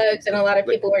lot of bugs and a lot of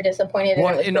people were disappointed.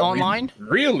 What, in online?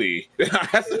 Really?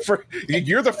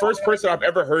 You're the first person I've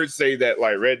ever heard say that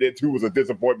like Red Dead 2 was a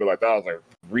disappointment like that. I was like,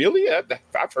 really?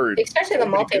 I've heard. Especially the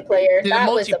multiplayer. The That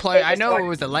was multiplayer, I know one. it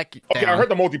was a Okay, I heard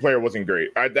the multiplayer wasn't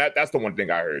great. That's the one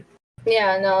thing I heard.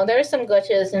 Yeah, no, there's some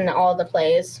glitches in all the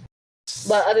plays.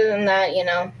 But other than that,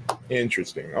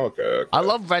 Interesting. Okay. I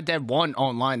love Red Dead 1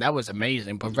 online. That was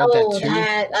amazing. But Red Dead 2,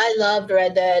 I loved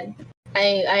Red Dead.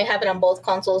 I have it on both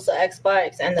consoles, the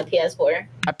Xbox and the PS4.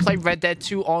 I played Red Dead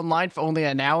 2 online for only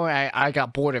an hour. I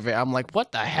got bored of it. I'm like,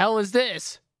 what the hell is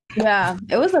this? Yeah,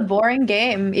 it was a boring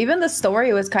game. Even the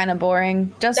story was kind of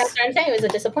boring. That's what I'm saying. It was a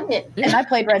disappointment. And I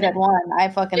played Red Dead 1. I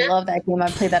fucking love that game. I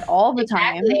played that all the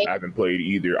time. Exactly. I haven't played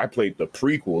either. I played the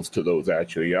prequels to those,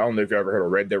 actually. I don't know if you ever heard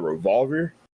of Red Dead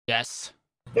Revolver. Yes.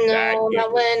 No,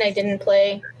 that one I didn't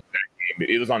play.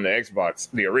 It was on the Xbox,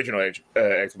 the original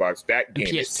Xbox. That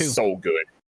game is PS2. so good.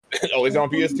 Oh, it's on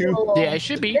PS2? Oh, Yeah, it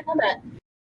should be. I didn't know that.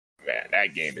 Man,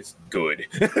 that game is good.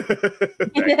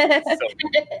 That game is so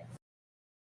good.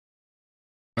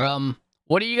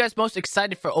 What are you guys most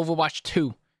excited for Overwatch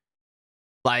 2?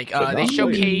 Like, they Phenomenal.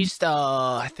 showcased,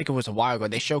 I think it was a while ago,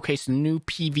 they showcased new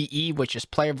PvE, which is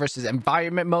player versus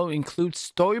environment mode, includes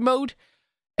story mode,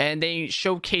 and they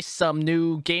showcased some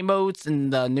new game modes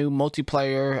and the new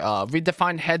multiplayer,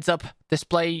 redefined heads-up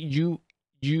display,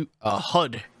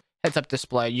 HUD heads-up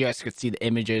display. You guys could see the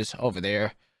images over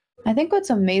there. I think what's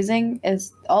amazing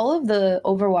is all of the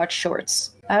Overwatch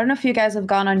shorts. I don't know if you guys have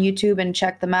gone on YouTube and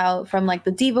checked them out, from like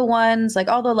the D.Va ones, like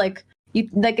all the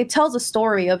it tells a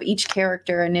story of each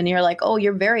character, and then you're like, oh,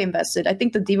 you're very invested. I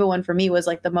think the D.Va one for me was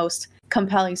like the most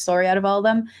compelling story out of all of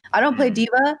them. I don't play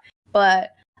D.Va,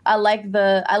 but I like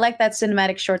that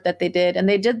cinematic short that they did, and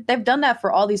they've done that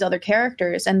for all these other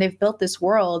characters, and they've built this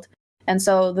world. And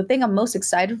so the thing I'm most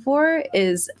excited for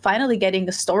is finally getting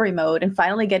the story mode and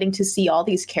finally getting to see all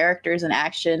these characters in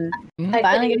action. I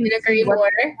couldn't even agree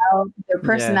more. Their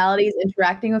personalities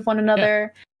interacting with one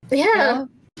another. Yeah.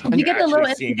 You get the little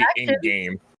Actually seeing it in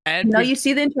game. And No, you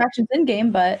see the interactions in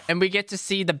game, but and we get to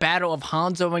see the battle of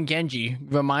Hanzo and Genji,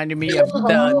 reminding me of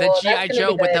the that's GI gonna be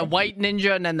Joe with the good. white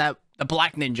ninja and then the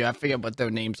black ninja. I forget what their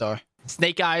names are.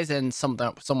 Snake Eyes and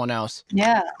someone else.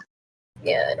 yeah.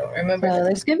 Yeah, I don't remember. So that.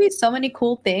 there's gonna be so many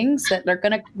cool things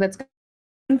that's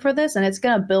for this, and it's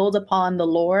gonna build upon the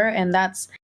lore, and that's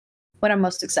what I'm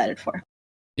most excited for.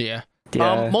 Yeah.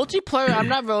 Yeah. Multiplayer. I'm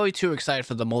not really too excited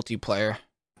for the multiplayer.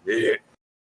 Yeah.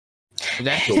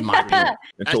 That's just my opinion.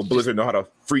 Until That's Blizzard know how to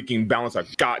freaking balance a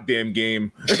goddamn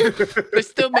game. They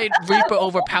still made Reaper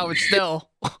overpowered still.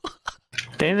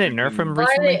 Didn't they nerf him Why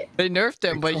recently? They nerfed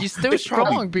him, but he's still They probably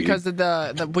strong did. because of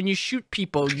the when you shoot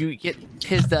people, you get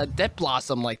his Death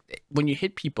Blossom. Like when you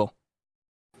hit people,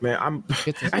 Man, I'm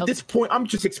It's his at health. this point. I'm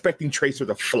just expecting Tracer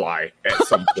to fly at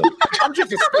some point. I'm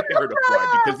just expecting her to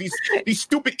fly because these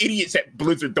stupid idiots at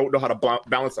Blizzard don't know how to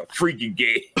balance a freaking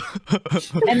game.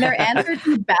 And their answer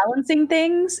to balancing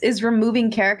things is removing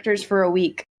characters for a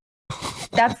week.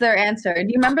 That's their answer. Do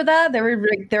you remember that? They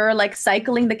were like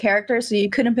cycling the characters, so you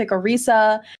couldn't pick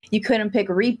Orisa, you couldn't pick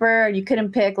Reaper, you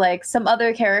couldn't pick like some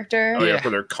other character. Oh, yeah, Yeah.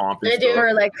 for their comp and They do. stuff.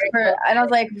 And I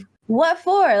was like, what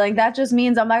for? Like that just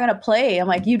means I'm not gonna play. I'm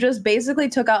like, you just basically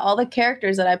took out all the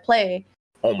characters that I play.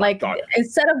 Oh my Like god!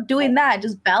 instead of doing that,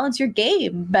 just balance your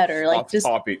game better. Like Off just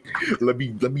topic. Let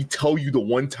me tell you the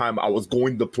one time I was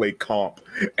going to play comp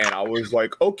and I was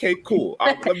like, okay, cool.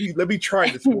 Let me try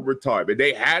this one more time. And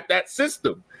they had that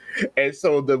system. And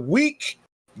so the week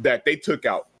that they took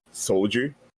out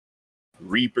Soldier,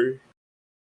 Reaper,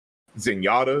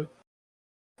 Zenyatta,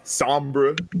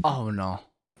 Sombra, oh no.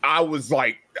 I was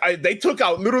like, they took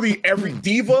out literally every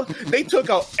diva. They took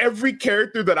out every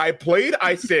character that I played.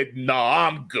 I said, nah,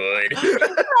 I'm good.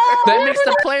 That makes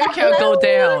the player count go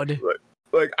down.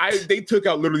 Like they took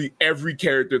out literally every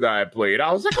character that I played.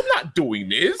 I was like, I'm not doing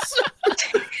this.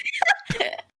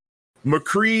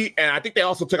 McCree, and I think they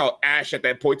also took out Ash at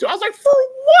that point too. I was like, for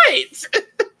what?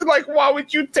 Like, why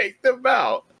would you take them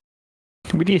out?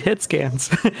 We need hit scans.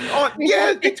 Oh,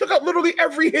 yeah, they took out literally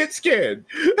every hit scan.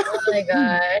 Oh my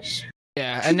gosh.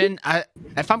 Yeah, and then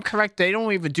if I'm correct, they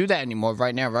don't even do that anymore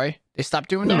right now, right? They stopped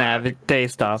doing that. Nah, they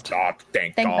stopped. Oh,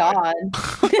 thank thank God.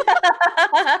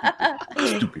 God.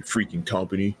 Stupid freaking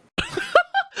company.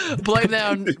 Blame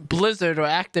that on Blizzard or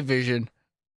Activision.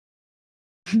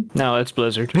 No, it's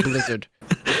Blizzard. Blizzard.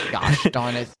 Gosh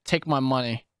darn it! Take my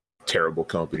money. Terrible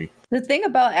company. The thing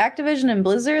about Activision and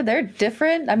Blizzard, they're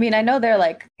different. I mean, I know they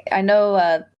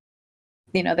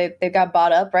got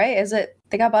bought up, right? Is it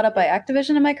they got bought up by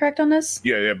Activision? Am I correct on this?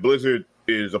 Yeah, Blizzard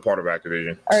is a part of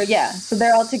Activision. Or yeah, so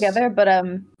they're all together. But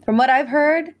from what I've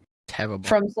heard Terrible.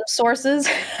 from some sources,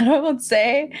 I won't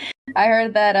say, I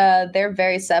heard that they're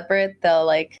very separate. They'll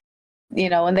like,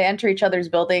 when they enter each other's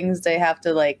buildings, they have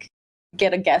to like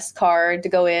get a guest card to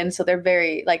go in. So they're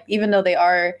very like, even though they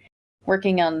are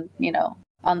working on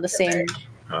on the same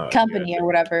company or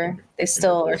whatever, they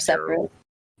still are separate. Terrible.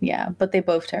 Yeah, but they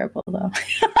both terrible though.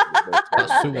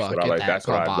 That's Basura, what I get like. that That's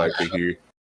what I'd robot. like to hear.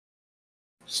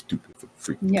 Stupid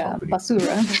freaking Yeah, company.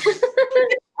 basura.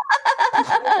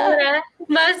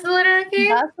 Basura ¿qué?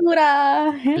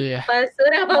 Basura. Yeah.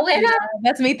 Basura, buena,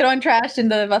 That's me throwing trash in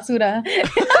the basura.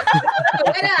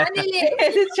 buena, ándale.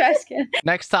 It's trash can.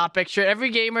 Next topic. Should every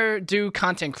gamer do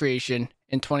content creation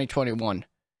in 2021?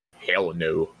 Hell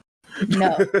no. No.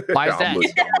 Why is I'm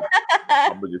that?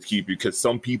 I'm gonna just keep it because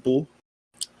some people,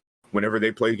 whenever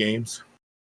they play games,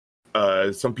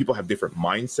 some people have different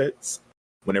mindsets.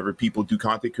 Whenever people do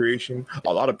content creation,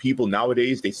 a lot of people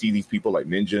nowadays they see these people like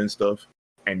Ninja and stuff,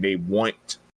 and they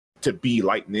want to be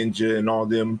like Ninja and all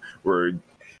them, where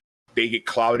they get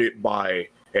clouded by,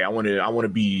 hey, I want to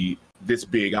be this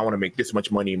big, I want to make this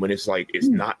much money. When it's like it's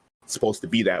not supposed to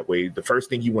be that way. The first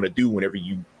thing you want to do whenever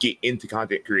you get into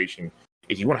content creation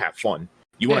is you want to have fun.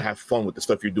 You want to have fun with the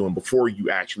stuff you're doing before you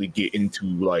actually get into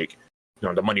like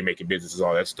the money making businesses,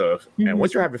 all that stuff. And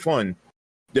once you're having fun,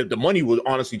 the money will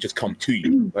honestly just come to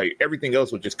you. Like everything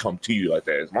else will just come to you like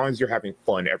that. As long as you're having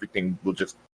fun, everything will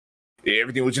just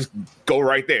go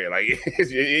right there. Like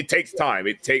it takes time.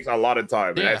 It takes a lot of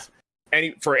time. Yeah.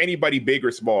 And that's for anybody big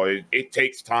or small, it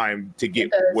takes time to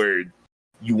get where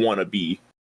you want to be.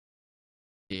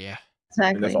 Yeah.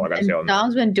 Exactly. That's all I gotta And say on that.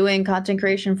 Dom's been doing content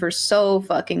creation for so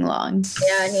fucking long.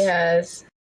 Yeah, he has.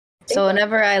 So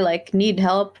whenever I like need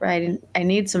help, or I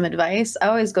need some advice, I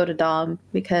always go to Dom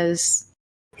because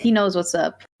he knows what's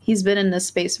up. He's been in this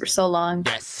space for so long.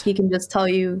 Yes. He can just tell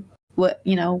you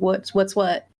what's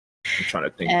what. I'm trying to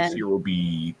think. And- This year will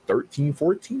be 13,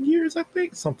 14 years, I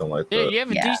think. Something like Yeah, that. you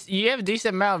have a Yeah. you have a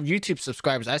decent amount of YouTube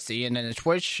subscribers, I see, and then a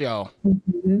Twitch show.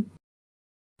 Mhm.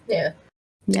 Yeah.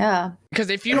 Yeah. Because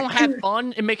if you don't have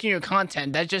fun in making your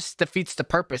content, that just defeats the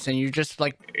purpose. And you just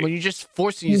like when you're just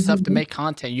forcing yourself to make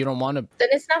content, you don't want to. Then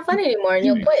it's not fun anymore, and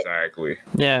you'll quit. Exactly.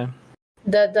 Yeah.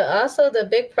 The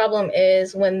big problem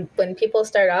is when people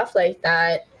start off like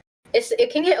that,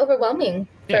 it can get overwhelming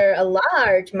for a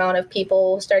large amount of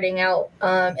people starting out,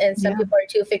 and some people are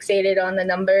too fixated on the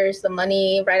numbers, the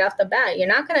money right off the bat. You're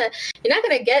not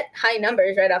gonna get high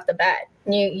numbers right off the bat.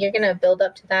 You're gonna build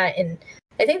up to that, and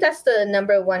I think that's the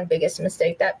number one biggest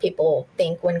mistake that people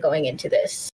think when going into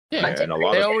this. Yeah, content.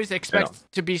 and they always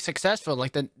expect to be successful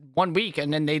like the 1 week,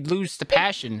 and then they lose the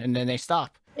passion, and then they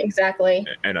stop. Exactly.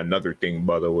 And another thing,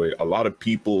 by the way, a lot of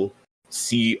people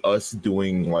see us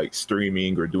doing like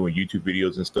streaming or doing YouTube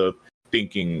videos and stuff,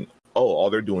 thinking, oh, all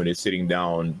they're doing is sitting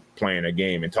down, playing a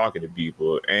game and talking to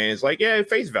people. And it's like, yeah, at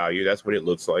face value, that's what it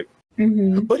looks like.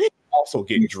 Mm-hmm. But it also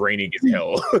getting draining as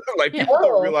hell. Like people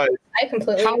don't realize I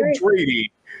completely how agree. draining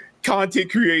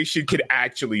content creation can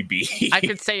actually be. I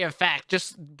could say a fact,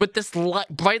 just with this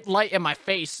bright light in my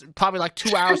face, probably like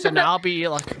 2 hours, and I'll be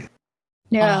like,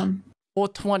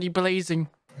 420 blazing.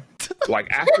 Like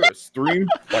after a stream,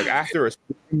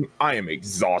 I am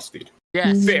exhausted.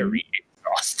 Yes. Very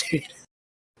exhausted.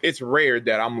 It's rare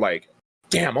that I'm like,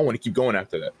 damn, I want to keep going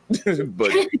after that.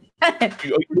 But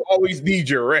you always need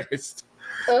your rest.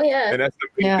 Oh yeah. And that's the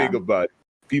big thing about it.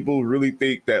 People really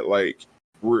think that like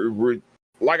we're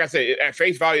like I said, at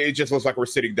face value, it just looks like we're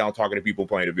sitting down talking to people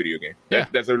playing a video game.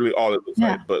 That's literally all it looks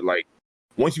like. But like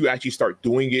once you actually start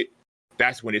doing it,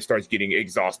 that's when it starts getting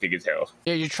exhausting as hell.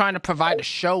 Yeah, you're trying to provide a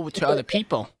show to other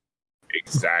people.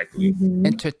 Exactly.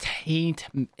 Entertainment.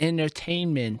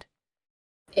 Entertainment.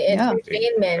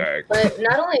 But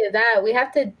not only that, we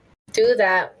have to do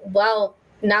that while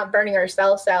not burning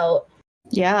ourselves out.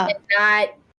 Yeah. And not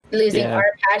losing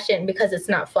our passion because it's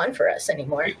not fun for us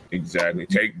anymore. Exactly.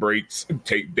 Take breaks,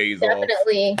 take days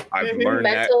Definitely. off. I've learned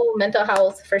mental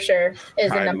health for sure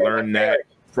is the number one. I learned that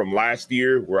from last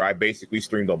year where I basically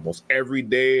streamed almost every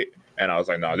day. And I was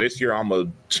like, no, this year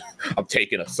I'm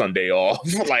taking a Sunday off.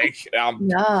 Like I'm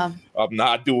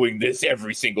not doing this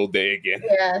every single day again.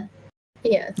 Yeah.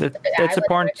 Yeah. It's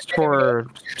important for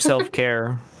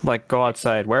self-care. Like go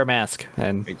outside, wear a mask,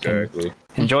 and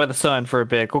enjoy the sun for a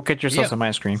bit. Go get yourself some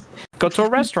ice cream. Go to a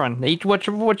restaurant, eat what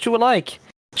you would like.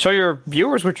 Show your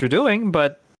viewers what you're doing,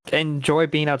 but enjoy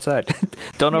being outside.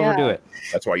 Don't overdo it.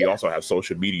 That's why you also have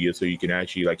social media, so you can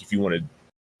actually, like, if you want to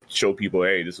show people,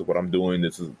 hey, this is what I'm doing,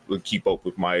 this is keep up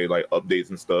with my like updates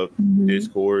and stuff.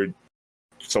 Discord,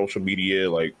 social media,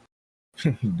 like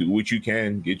do what you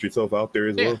can, get yourself out there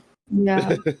as well.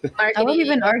 Yeah. I won't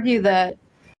even argue that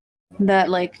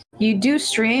like you do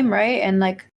stream, right? And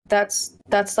like that's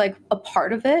like a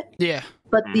part of it. Yeah.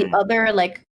 But the other,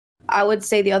 like, I would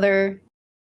say the other,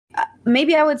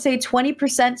 maybe I would say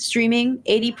 20% streaming,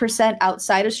 80%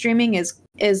 outside of streaming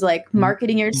is like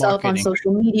marketing yourself on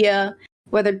social media,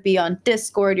 whether it be on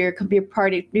Discord, you're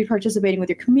participating with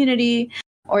your community,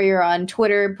 or you're on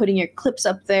Twitter putting your clips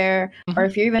up there, or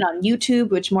if you're even on YouTube,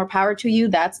 which more power to you,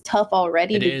 that's tough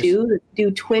already to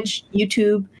do Twitch,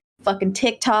 YouTube, fucking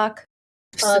TikTok.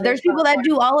 There's people that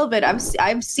do all of it.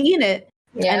 I've seen it.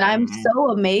 Yeah. And I'm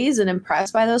so amazed and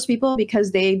impressed by those people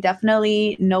because they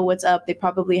definitely know what's up. They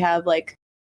probably have like,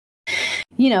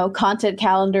 you know, content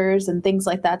calendars and things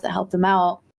like that to help them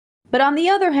out. But on the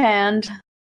other hand,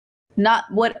 not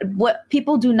what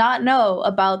people do not know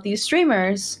about these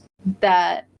streamers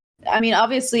that, I mean,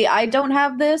 obviously I don't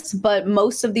have this, but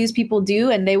most of these people do,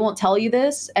 and they won't tell you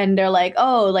this. And they're like,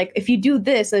 oh, like if you do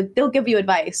this, they'll give you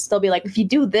advice. They'll be like, if you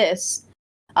do this,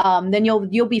 then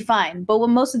you'll be fine. But what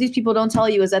most of these people don't tell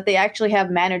you is that they actually have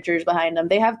managers behind them.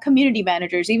 They have community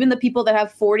managers. Even the people that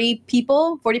have 40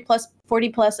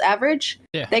 plus average,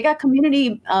 they got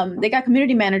community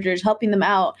managers helping them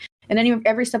out, and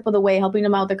every step of the way helping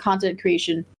them out with their content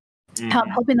creation,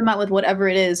 helping them out with whatever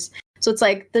it is. So it's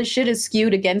like the shit is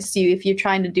skewed against you if you're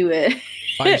trying to do it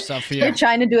by yourself. You're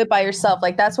trying to do it by yourself.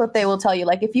 Like that's what they will tell you.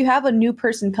 Like if you have a new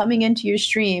person coming into your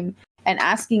stream and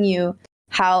asking you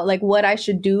how, like, what I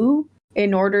should do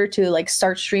in order to like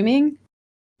start streaming,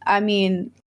 I mean,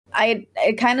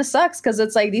 it kind of sucks because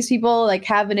it's like these people like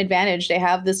have an advantage. They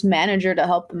have this manager to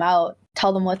help them out,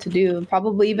 tell them what to do, and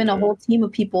probably even a whole team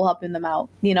of people helping them out,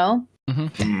 you know?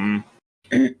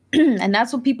 And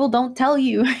that's what people don't tell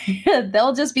you.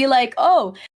 They'll just be like,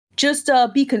 oh, just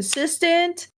be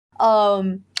consistent,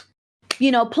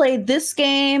 you know, play this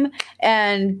game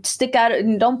and stick out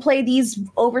and don't play these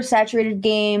oversaturated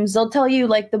games. They'll tell you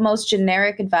like the most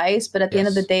generic advice, but at the end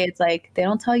of the day, it's like, they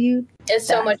don't tell you. It's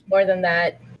so much more than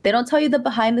that. They don't tell you the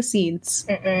behind the scenes.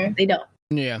 They don't.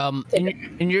 Yeah.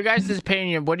 In your guys'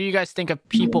 opinion, what do you guys think of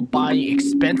people buying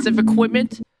expensive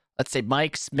equipment? Let's say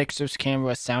mics, mixers,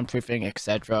 cameras, soundproofing,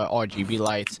 etc., RGB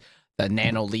lights, the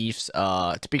nano leaves,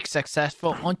 to be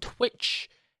successful on Twitch,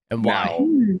 and why?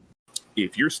 Now,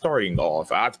 if you're starting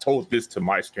off, I've told this to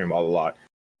my stream a lot.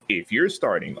 If you're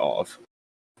starting off,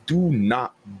 do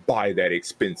not buy that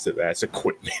expensive ass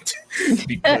equipment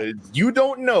because you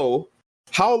don't know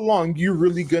how long you're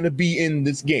really gonna be in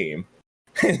this game.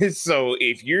 So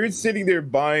if you're sitting there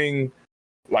buying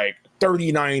like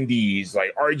 3090s,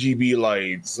 like RGB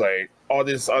lights, like all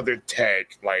this other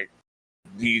tech, like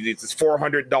this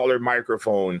 $400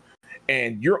 microphone,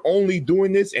 and you're only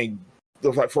doing this and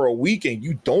like for a week and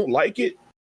you don't like it,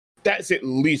 that's at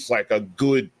least like a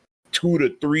good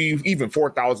 $2,000 to $3,000, even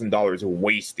 $4,000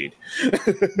 wasted.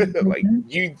 Like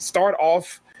you start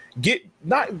off,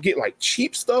 not get like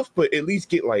cheap stuff, but at least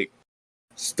get like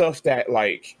stuff that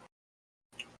like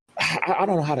I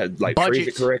don't know how to like phrase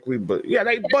it correctly, but yeah,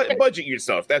 like budget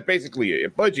yourself. That's basically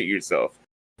it. Budget yourself,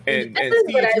 and see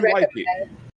if you like it.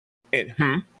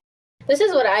 And this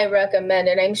is what I recommend,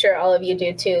 and I'm sure all of you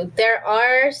do too. There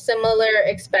are similar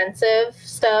expensive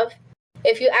stuff.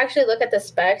 If you actually look at the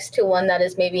specs to one that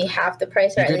is maybe half the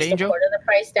price or at least a quarter of the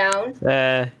price down,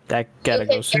 that gotta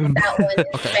go soon. You can get that one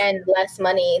and spend less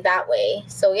money that way.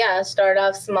 So yeah, start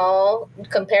off small,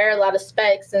 compare a lot of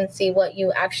specs, and see what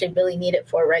you actually really need it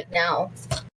for right now.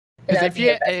 Because if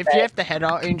you have the head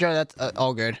out, Angel, that's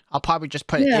all good. I'll probably just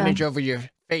put an image over your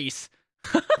face.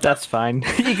 That's fine.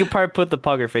 You could probably put the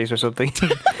pugger face or something.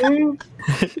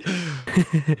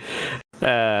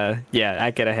 Yeah,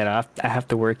 I gotta head off. I have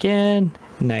to work in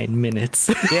 9 minutes.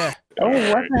 Yeah. Oh,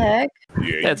 what the heck?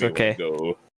 yeah, That's okay.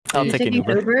 I'll take an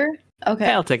Uber. Okay.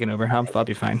 Yeah, I'll take an Uber. I'll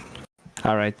be fine.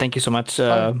 All right. Thank you so much,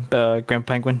 Grand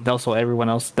Penguin. Also, everyone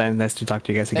else. Then nice to talk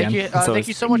to you guys again. Thank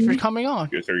you so much for coming on.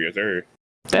 Yes, sir. Yes, sir.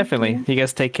 Definitely. You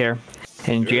guys take care,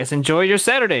 and you guys enjoy your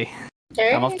Saturday.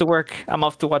 I'm off to work. I'm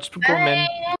off to watch women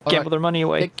gamble their money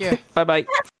away. Take care. Bye.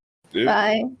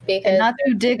 Bye. And not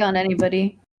to dig on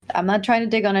anybody. I'm not trying to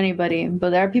dig on anybody, but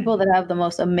there are people that have the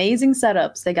most amazing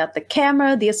setups. They got the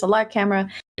camera, the SLR camera.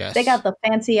 Yes. They got the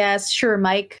fancy ass Shure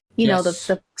mic, you know,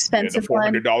 the expensive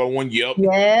one. The $400 one. Yep.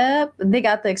 Yep. They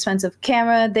got the expensive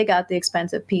camera. They got the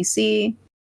expensive PC.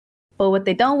 But what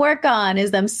they don't work on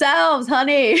is themselves,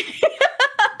 honey.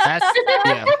 I'm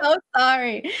so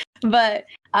sorry. But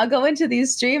I'll go into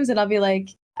these streams and I'll be like,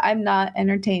 I'm not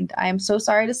entertained. I am so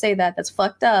sorry to say that. That's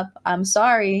fucked up. I'm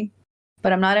sorry,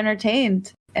 but I'm not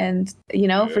entertained. And, you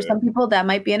know, for some people that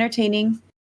might be entertaining,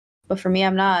 but for me,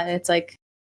 I'm not. It's like,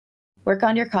 work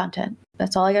on your content.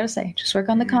 That's all I got to say. Just work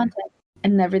on the content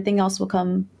and everything else will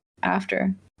come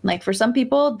after. Like for some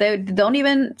people,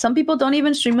 some people don't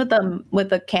even stream with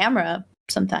the camera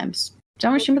sometimes.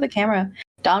 Don't stream with the camera.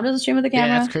 Dom doesn't stream with the camera.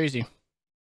 Yeah, that's crazy.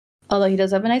 Although he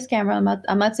does have a nice camera.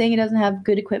 I'm not saying he doesn't have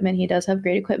good equipment. He does have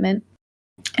great equipment.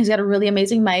 He's got a really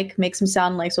amazing mic. Makes him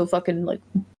sound like so fucking like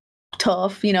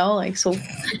tough, you know, like so,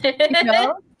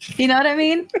 you know what I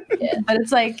mean? Yeah. But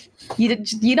it's like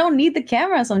you don't need the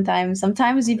camera sometimes.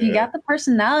 Sometimes if you got the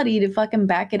personality to fucking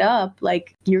back it up,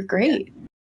 like you're great.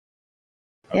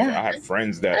 Yeah. I have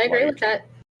friends that I agree with that.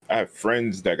 I have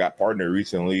friends that got partnered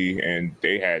recently and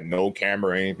they had no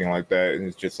camera or anything like that. And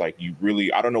it's just like,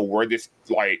 I don't know where this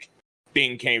like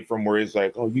thing came from where it's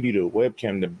like, oh, you need a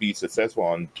webcam to be successful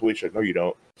on Twitch. Like, no, you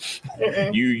don't.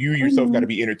 You yourself got to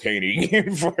be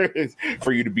entertaining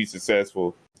for you to be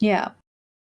successful. Yeah.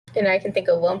 And I can think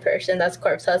of one person, that's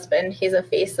Corp's husband. He's a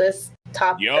faceless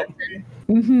top person.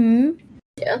 Mm-hmm.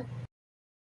 Yeah.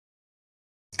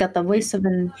 He's got the voice of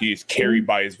an... He is carried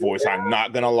by his voice. I'm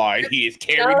not going to lie. He is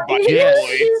carried by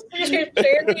his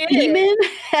voice. Demon?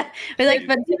 Like,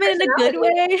 but demon in a good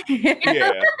way?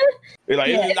 Yeah.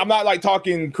 Like, I'm not like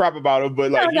talking crap about him,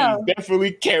 but like he's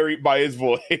definitely carried by his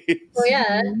voice. Well,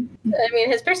 yeah. I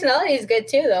mean, his personality is good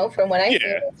too, though, from what I see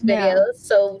in his videos.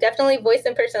 So definitely voice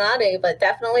and personality, but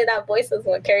definitely that voice is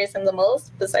what carries him the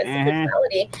most besides the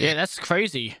personality. Yeah, that's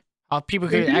crazy. How people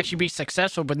could actually be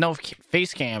successful but no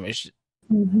face cam.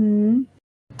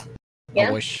 Yeah.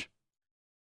 I wish.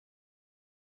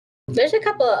 There's a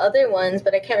couple of other ones,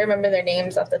 but I can't remember their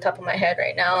names off the top of my head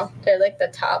right now. They're like the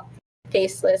top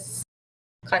faceless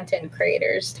content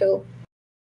creators too.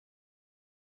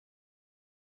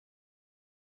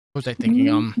 What was I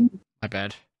thinking? My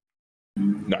bad.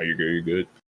 No, you're good. You're good.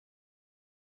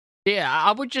 Yeah,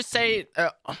 I would just say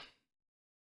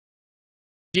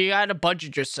you gotta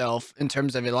budget yourself in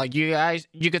terms of it. Like you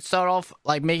could start off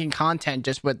like making content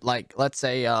just with like, let's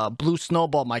say Blue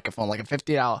Snowball microphone, like a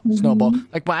 $50 snowball.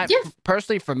 Like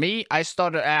personally for me, I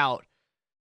started out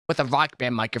with a Rock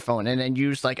Band microphone, and then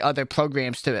use like other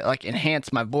programs to like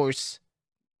enhance my voice,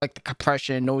 like the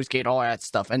compression, noise gate, all that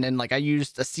stuff. And then like I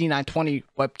used a C920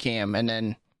 webcam, and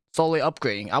then slowly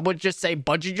upgrading. I would just say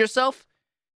budget yourself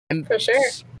and For sure.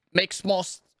 make small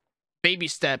baby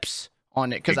steps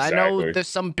on it, because I know there's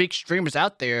some big streamers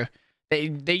out there.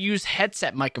 They use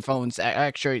headset microphones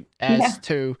actually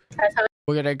to. That's how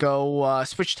We're gonna go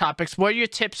switch topics. What are your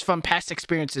tips from past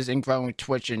experiences in growing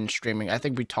Twitch and streaming? I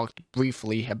think we talked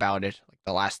briefly about it, like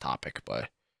the last topic, but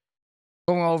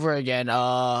going over again.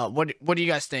 What do you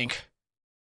guys think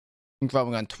in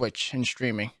growing on Twitch and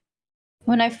streaming?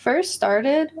 When I first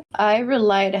started, I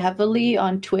relied heavily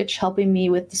on Twitch helping me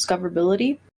with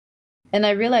discoverability. And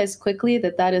I realized quickly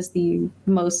that that is the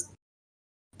most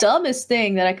dumbest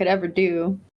thing that I could ever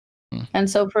do. And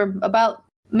so for about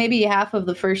maybe half of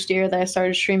the first year that I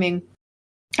started streaming,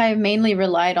 I mainly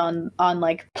relied on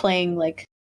like playing like,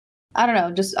 I don't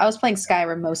know, just I was playing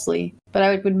Skyrim mostly, but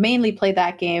I would mainly play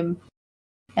that game.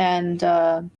 And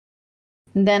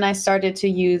then I started to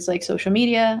use like social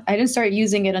media. I didn't start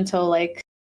using it until like,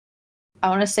 I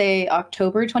want to say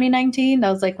October 2019.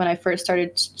 That was like when I first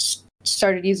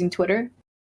started using Twitter.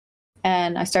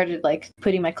 And I started like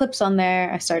putting my clips on there.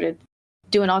 I started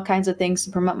doing all kinds of things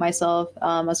to promote myself,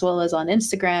 as well as on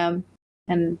Instagram,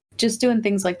 and just doing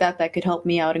things like that that could help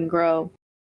me out and grow.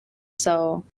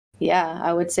 So yeah,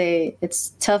 I would say it's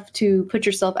tough to put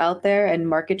yourself out there and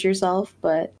market yourself,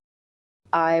 but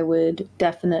I would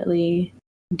definitely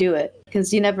do it,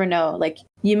 because you never know. Like,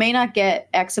 you may not get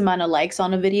X amount of likes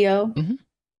on a video,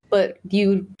 but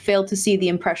you fail to see the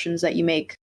impressions that you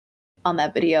make on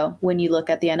that video when you look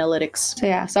at the analytics. So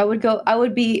yeah, so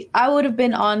I would have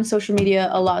been on social media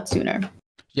a lot sooner.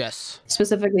 Yes.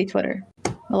 Specifically Twitter,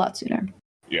 a lot sooner.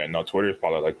 Yeah, no, Twitter is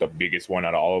probably like the biggest one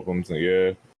out of all of them. So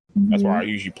yeah, that's why I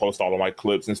usually post all of my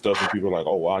clips and stuff, and people are like,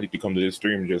 "Oh, wow, I need to come to this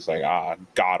stream." Just like,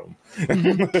 got them.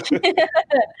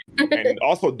 And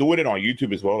also doing it on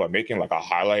YouTube as well, like making like a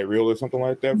highlight reel or something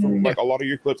like that from like a lot of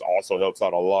your clips also helps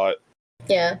out a lot.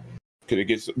 Yeah. Because it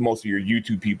gets most of your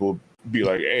YouTube people be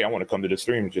like, "Hey, I want to come to the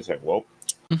stream." It's just like, well,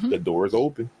 the door is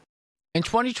open. In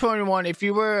 2021, if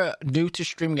you were new to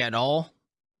streaming at all,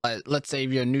 let's say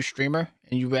if you're a new streamer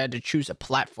and you had to choose a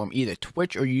platform, either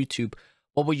Twitch or YouTube,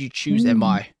 what would you choose and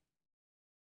why?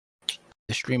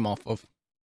 To stream off of.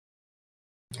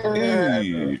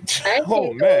 Man.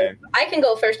 I can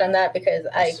go first on that because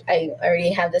I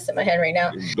already have this in my head right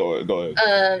now. Go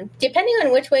ahead. Depending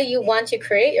on which way you want to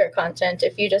create your content,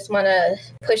 if you just want to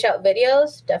push out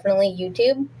videos, definitely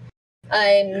YouTube.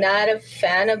 I'm not a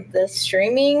fan of the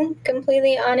streaming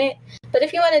completely on it, but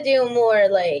if you want to do more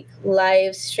like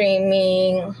live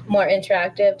streaming, more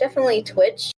interactive, definitely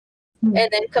Twitch. And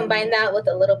then combine that with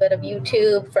a little bit of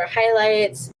YouTube for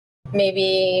highlights,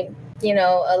 maybe, you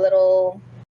know, a little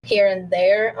here and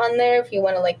there on there if you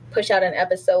want to like push out an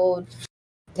episode,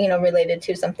 you know, related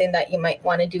to something that you might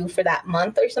want to do for that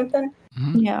month or something.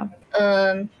 Yeah.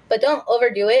 But don't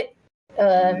overdo it,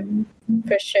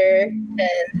 for sure.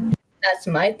 And that's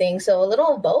my thing. So a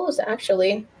little of both,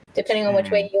 actually, depending on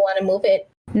which way you want to move it.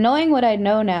 Knowing what I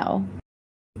know now,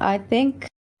 I think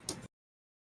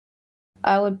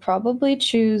I would probably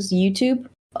choose YouTube,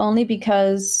 only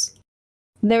because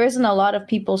there isn't a lot of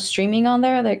people streaming on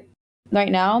there that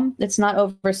right now. It's not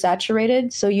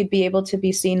oversaturated, so you'd be able to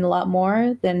be seen a lot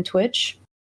more than Twitch.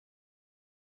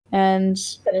 And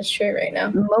that is true right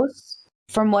now.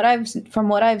 From what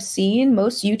I've seen,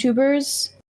 most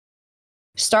YouTubers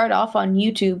start off on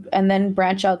YouTube and then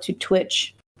branch out to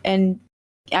Twitch and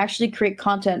actually create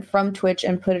content from Twitch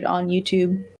and put it on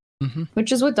YouTube,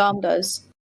 which is what Dom does.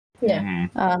 Yeah.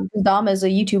 Dom is a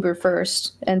YouTuber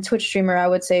first, and Twitch streamer, I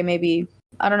would say maybe,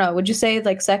 I don't know, would you say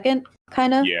like second,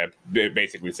 kind of? Yeah,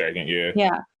 basically second, yeah.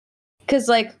 Yeah. Because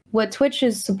like what Twitch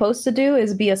is supposed to do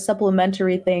is be a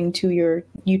supplementary thing to your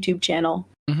YouTube channel.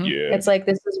 Yeah. It's like,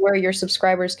 this is where your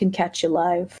subscribers can catch you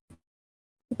live,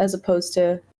 as opposed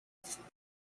to...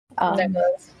 that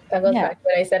goes back to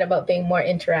what I said about being more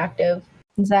interactive.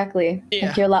 Exactly. Yeah.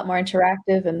 Like, you're a lot more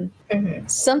interactive, and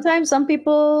sometimes some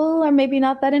people are maybe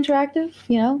not that interactive,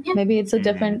 you know? Yeah. Maybe it's a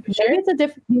different,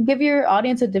 you give your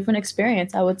audience a different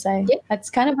experience, I would say. Yeah. That's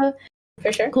kind of a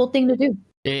For sure. cool thing to do.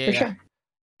 Yeah. For sure.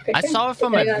 I saw it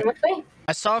from a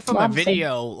Well,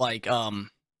 video, like,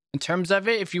 in terms of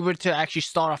it, if you were to actually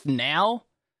start off now,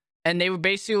 and they were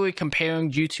basically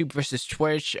comparing YouTube versus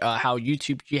Twitch, how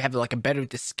YouTube, you have like a better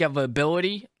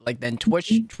discoverability, like than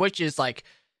Twitch. Twitch is like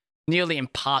nearly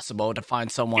impossible to find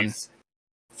someone. It's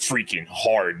freaking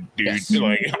hard, dude. Yes.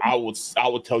 Like, I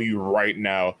would tell you right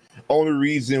now, only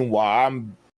reason why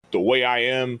I'm the way I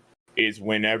am is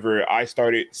whenever I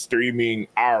started streaming,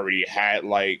 I already had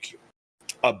like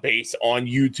a base on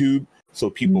YouTube, so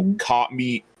people caught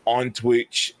me on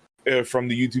Twitch from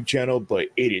the YouTube channel, but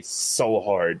it is so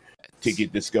hard to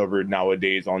get discovered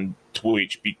nowadays on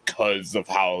Twitch because of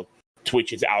how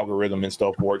Twitch's algorithm and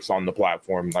stuff works on the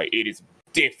platform. Like, it is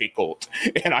difficult,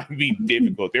 and I mean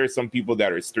difficult. There are some people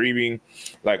that are streaming,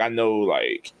 like, I know,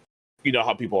 like, you know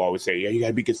how people always say, yeah, you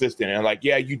gotta be consistent, and I'm like,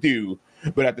 yeah, you do,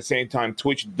 but at the same time,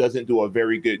 Twitch doesn't do a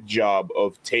very good job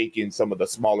of taking some of the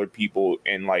smaller people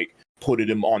and like putting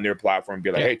them on their platform and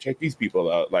be like, hey, check these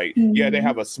people out. Like, yeah, they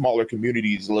have a smaller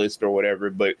communities list or whatever,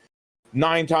 but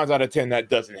 9 times out of 10 that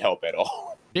doesn't help at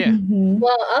all. Yeah.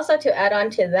 Well, also to add on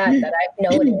to that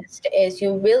I've noticed is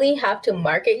you really have to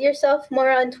market yourself more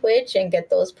on Twitch and get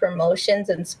those promotions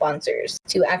and sponsors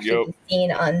to actually be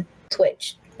seen on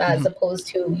Twitch as opposed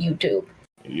to YouTube.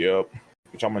 Yep.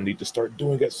 Which I'm gonna need to start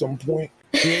doing at some point.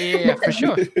 Yeah, for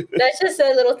sure. That's just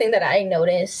a little thing that I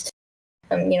noticed.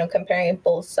 You know, comparing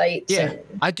both sites. Yeah,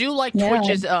 I do like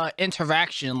Twitch's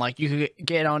interaction. Like, you could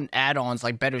get on add-ons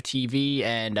like Better TV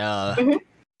and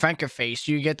Frankerface.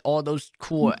 You get all those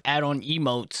cool add-on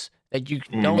emotes that you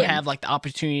don't have like the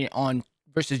opportunity on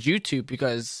versus YouTube,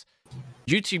 because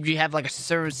YouTube you have like a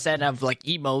certain set of like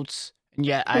emotes, and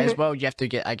as well you have to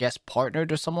get, I guess,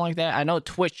 partnered or something like that. I know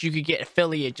Twitch you could get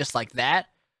affiliate just like that,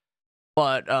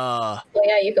 but well,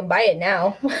 yeah, you can buy it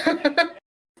now.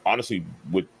 Honestly,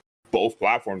 with both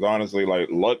platforms, honestly, like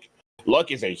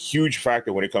luck is a huge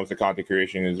factor when it comes to content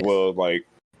creation as well. Like,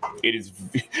 it is,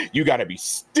 you gotta be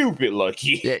stupid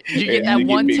lucky. Yeah, you get that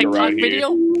one TikTok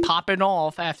video popping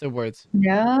off afterwards.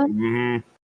 Yeah.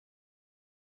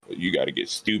 You gotta get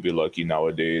stupid lucky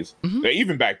nowadays. Like,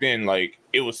 even back then, like,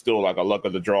 it was still like a luck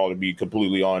of the draw, to be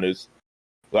completely honest.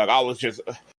 Like, I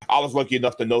was lucky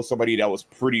enough to know somebody that was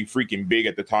pretty freaking big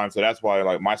at the time, so that's why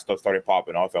like my stuff started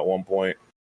popping off at one point.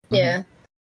 Yeah.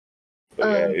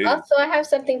 Also, I have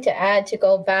something to add to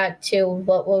go back to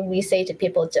what would we say to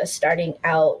people just starting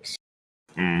out.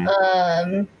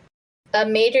 A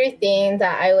major thing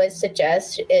that I would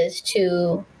suggest is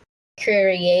to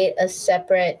create a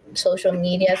separate social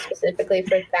media specifically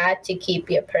for that, to keep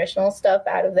your personal stuff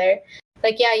out of there.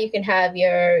 Like, yeah, you can have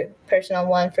your personal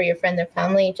one for your friends and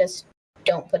family, just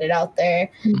don't put it out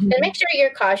there. And make sure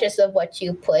you're cautious of what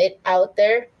you put out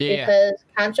there, because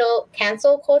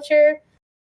cancel culture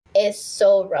is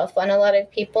so rough on a lot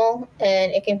of people,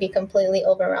 and it can be completely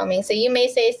overwhelming. So you may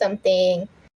say something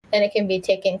and it can be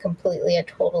taken completely a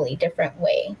totally different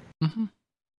way.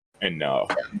 And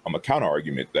I'm a counter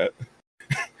argument that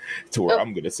to where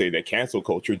I'm going to say that cancel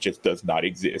culture just does not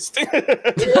exist.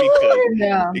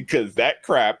 because that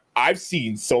crap, I've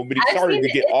seen so many, sorry to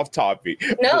get off topic.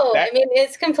 No, I mean,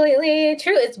 it's completely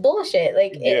true. It's bullshit.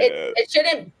 Like,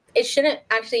 it shouldn't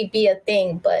actually be a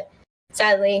thing, but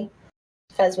sadly,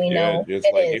 as we know, it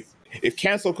is. If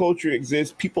cancel culture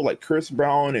exists, people like Chris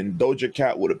Brown and Doja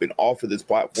Cat would have been off of this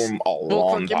platform a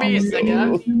long time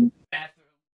ago.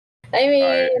 I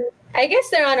mean, I guess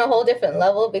they're on a whole different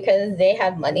level because they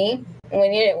have money.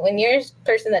 When you're a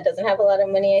person that doesn't have a lot of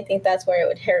money, I think that's where it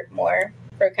would hurt more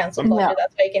for cancel culture.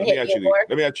 That's why it can hit you more.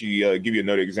 Let me actually give you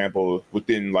another example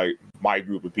within like my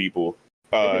group of people.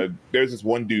 There's this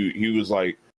one dude. He was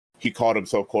like, he called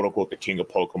himself "quote unquote" the king of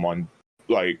Pokemon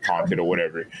like content or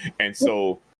whatever, and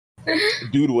so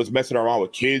dude was messing around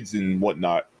with kids and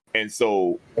whatnot, and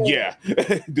so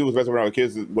dude was messing around with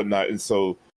kids and whatnot, and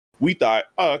so we thought,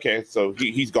 oh, okay, so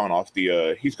he's gone off the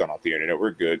internet,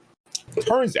 we're good.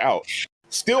 Turns out,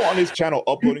 still on his channel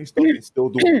uploading stuff and still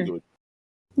doing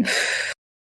good.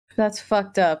 That's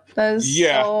fucked up. That's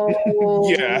I don't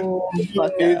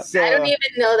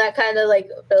even know, that kind of like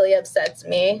really upsets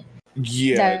me.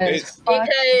 Because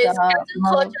cancel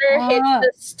culture hits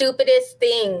the stupidest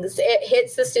things. It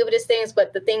hits the stupidest things,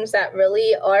 but the things that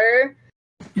really are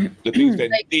the things that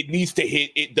it needs to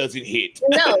hit, it doesn't hit.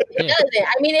 No, it doesn't.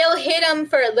 I mean, it'll hit them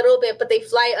for a little bit, but they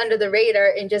fly under the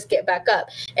radar and just get back up.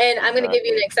 And I'm going to give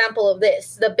you an example of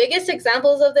this. The biggest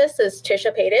examples of this is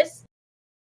Trisha Paytas,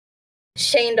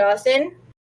 Shane Dawson,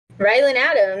 Rylan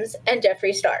Adams, and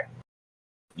Jeffree Star.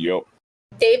 Yep.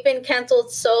 They've been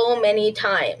canceled so many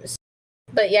times,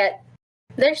 but yet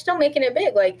they're still making it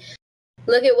big. Like,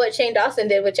 look at what Shane Dawson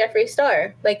did with Jeffree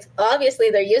Star. Like, obviously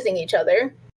they're using each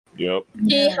other. Yep.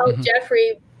 He helped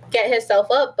Jeffree get himself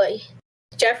up, but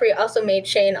Jeffree also made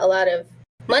Shane a lot of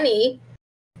money,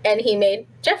 and he made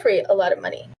Jeffree a lot of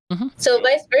money. So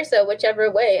vice versa, whichever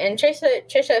way. And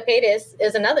Trisha Paytas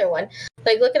is another one.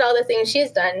 Like, look at all the things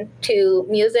she's done to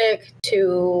music,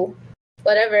 to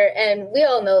whatever, and we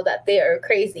all know that they are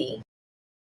crazy.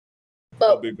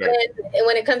 But when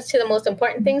it comes to the most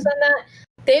important things on that,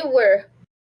 they were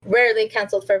rarely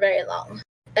canceled for very long.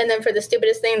 And then for the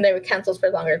stupidest thing, they were canceled for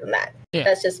longer than that. Yeah.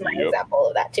 That's just my example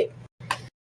of that too.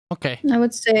 Okay. I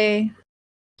would say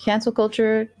cancel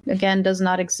culture again does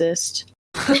not exist.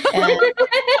 And,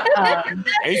 Thank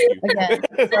you. again,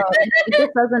 so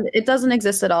it doesn't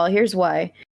exist at all. Here's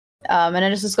why. And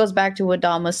it just goes back to what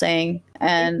Dom was saying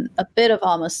and a bit of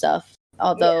Alma stuff.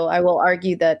 Although I will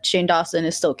argue that Shane Dawson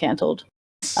is still canceled.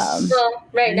 Well,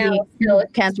 right now, he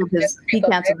canceled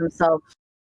himself.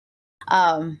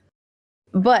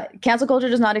 But cancel culture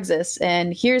does not exist,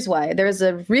 and here's why. There's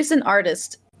a recent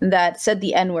artist that said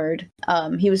the N-word.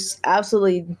 He was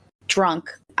absolutely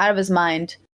drunk, out of his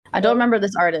mind. I don't remember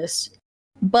this artist,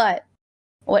 but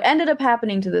what ended up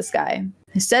happening to this guy?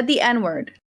 He said the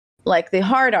N-word, like the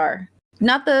hard R,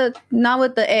 not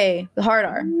with the A, the hard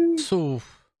R. So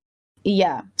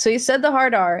Yeah. So he said the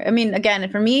hard R. I mean, again,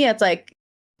 for me, it's like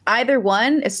either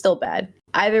one is still bad.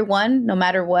 Either one, no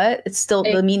matter what, it's still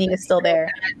the meaning is still there.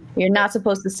 You're not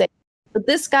supposed to say. But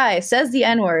this guy says the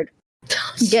N-word.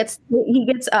 He gets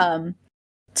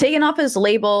taken off his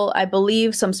label. I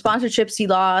believe some sponsorships he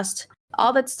lost,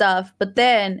 all that stuff. But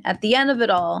then at the end of it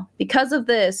all, because of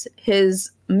this,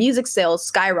 his music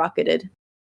sales skyrocketed.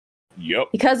 Yep.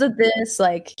 Because of this,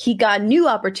 like he got new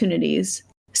opportunities.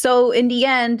 So in the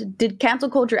end, did cancel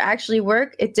culture actually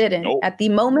work? It didn't. Nope. At the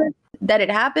moment that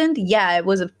it happened, yeah, it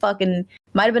was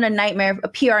might have been a nightmare, a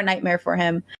PR nightmare for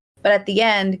him. But at the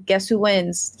end, guess who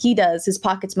wins? He does. His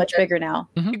pocket's much bigger now.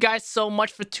 you guys so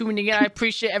much for tuning in. I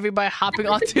appreciate everybody hopping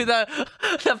onto the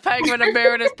Penguin and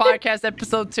Baroness podcast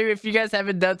episode 2. If you guys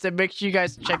haven't done so, make sure you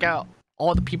guys check out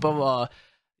all the people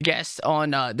guests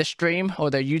on the stream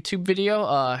or the YouTube video.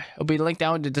 It'll be linked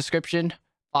down in the description.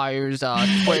 Fire's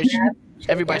Twitch,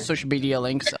 everybody's social media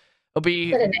links. It'll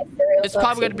be. It's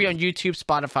probably going to be on YouTube,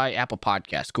 Spotify, Apple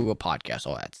Podcasts, Google Podcasts,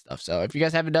 all that stuff. So if you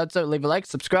guys haven't done so, leave a like,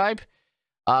 subscribe.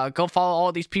 Go follow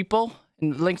all these people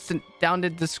and links down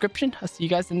in the description. I'll see you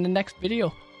guys in the next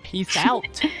video. Peace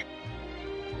out.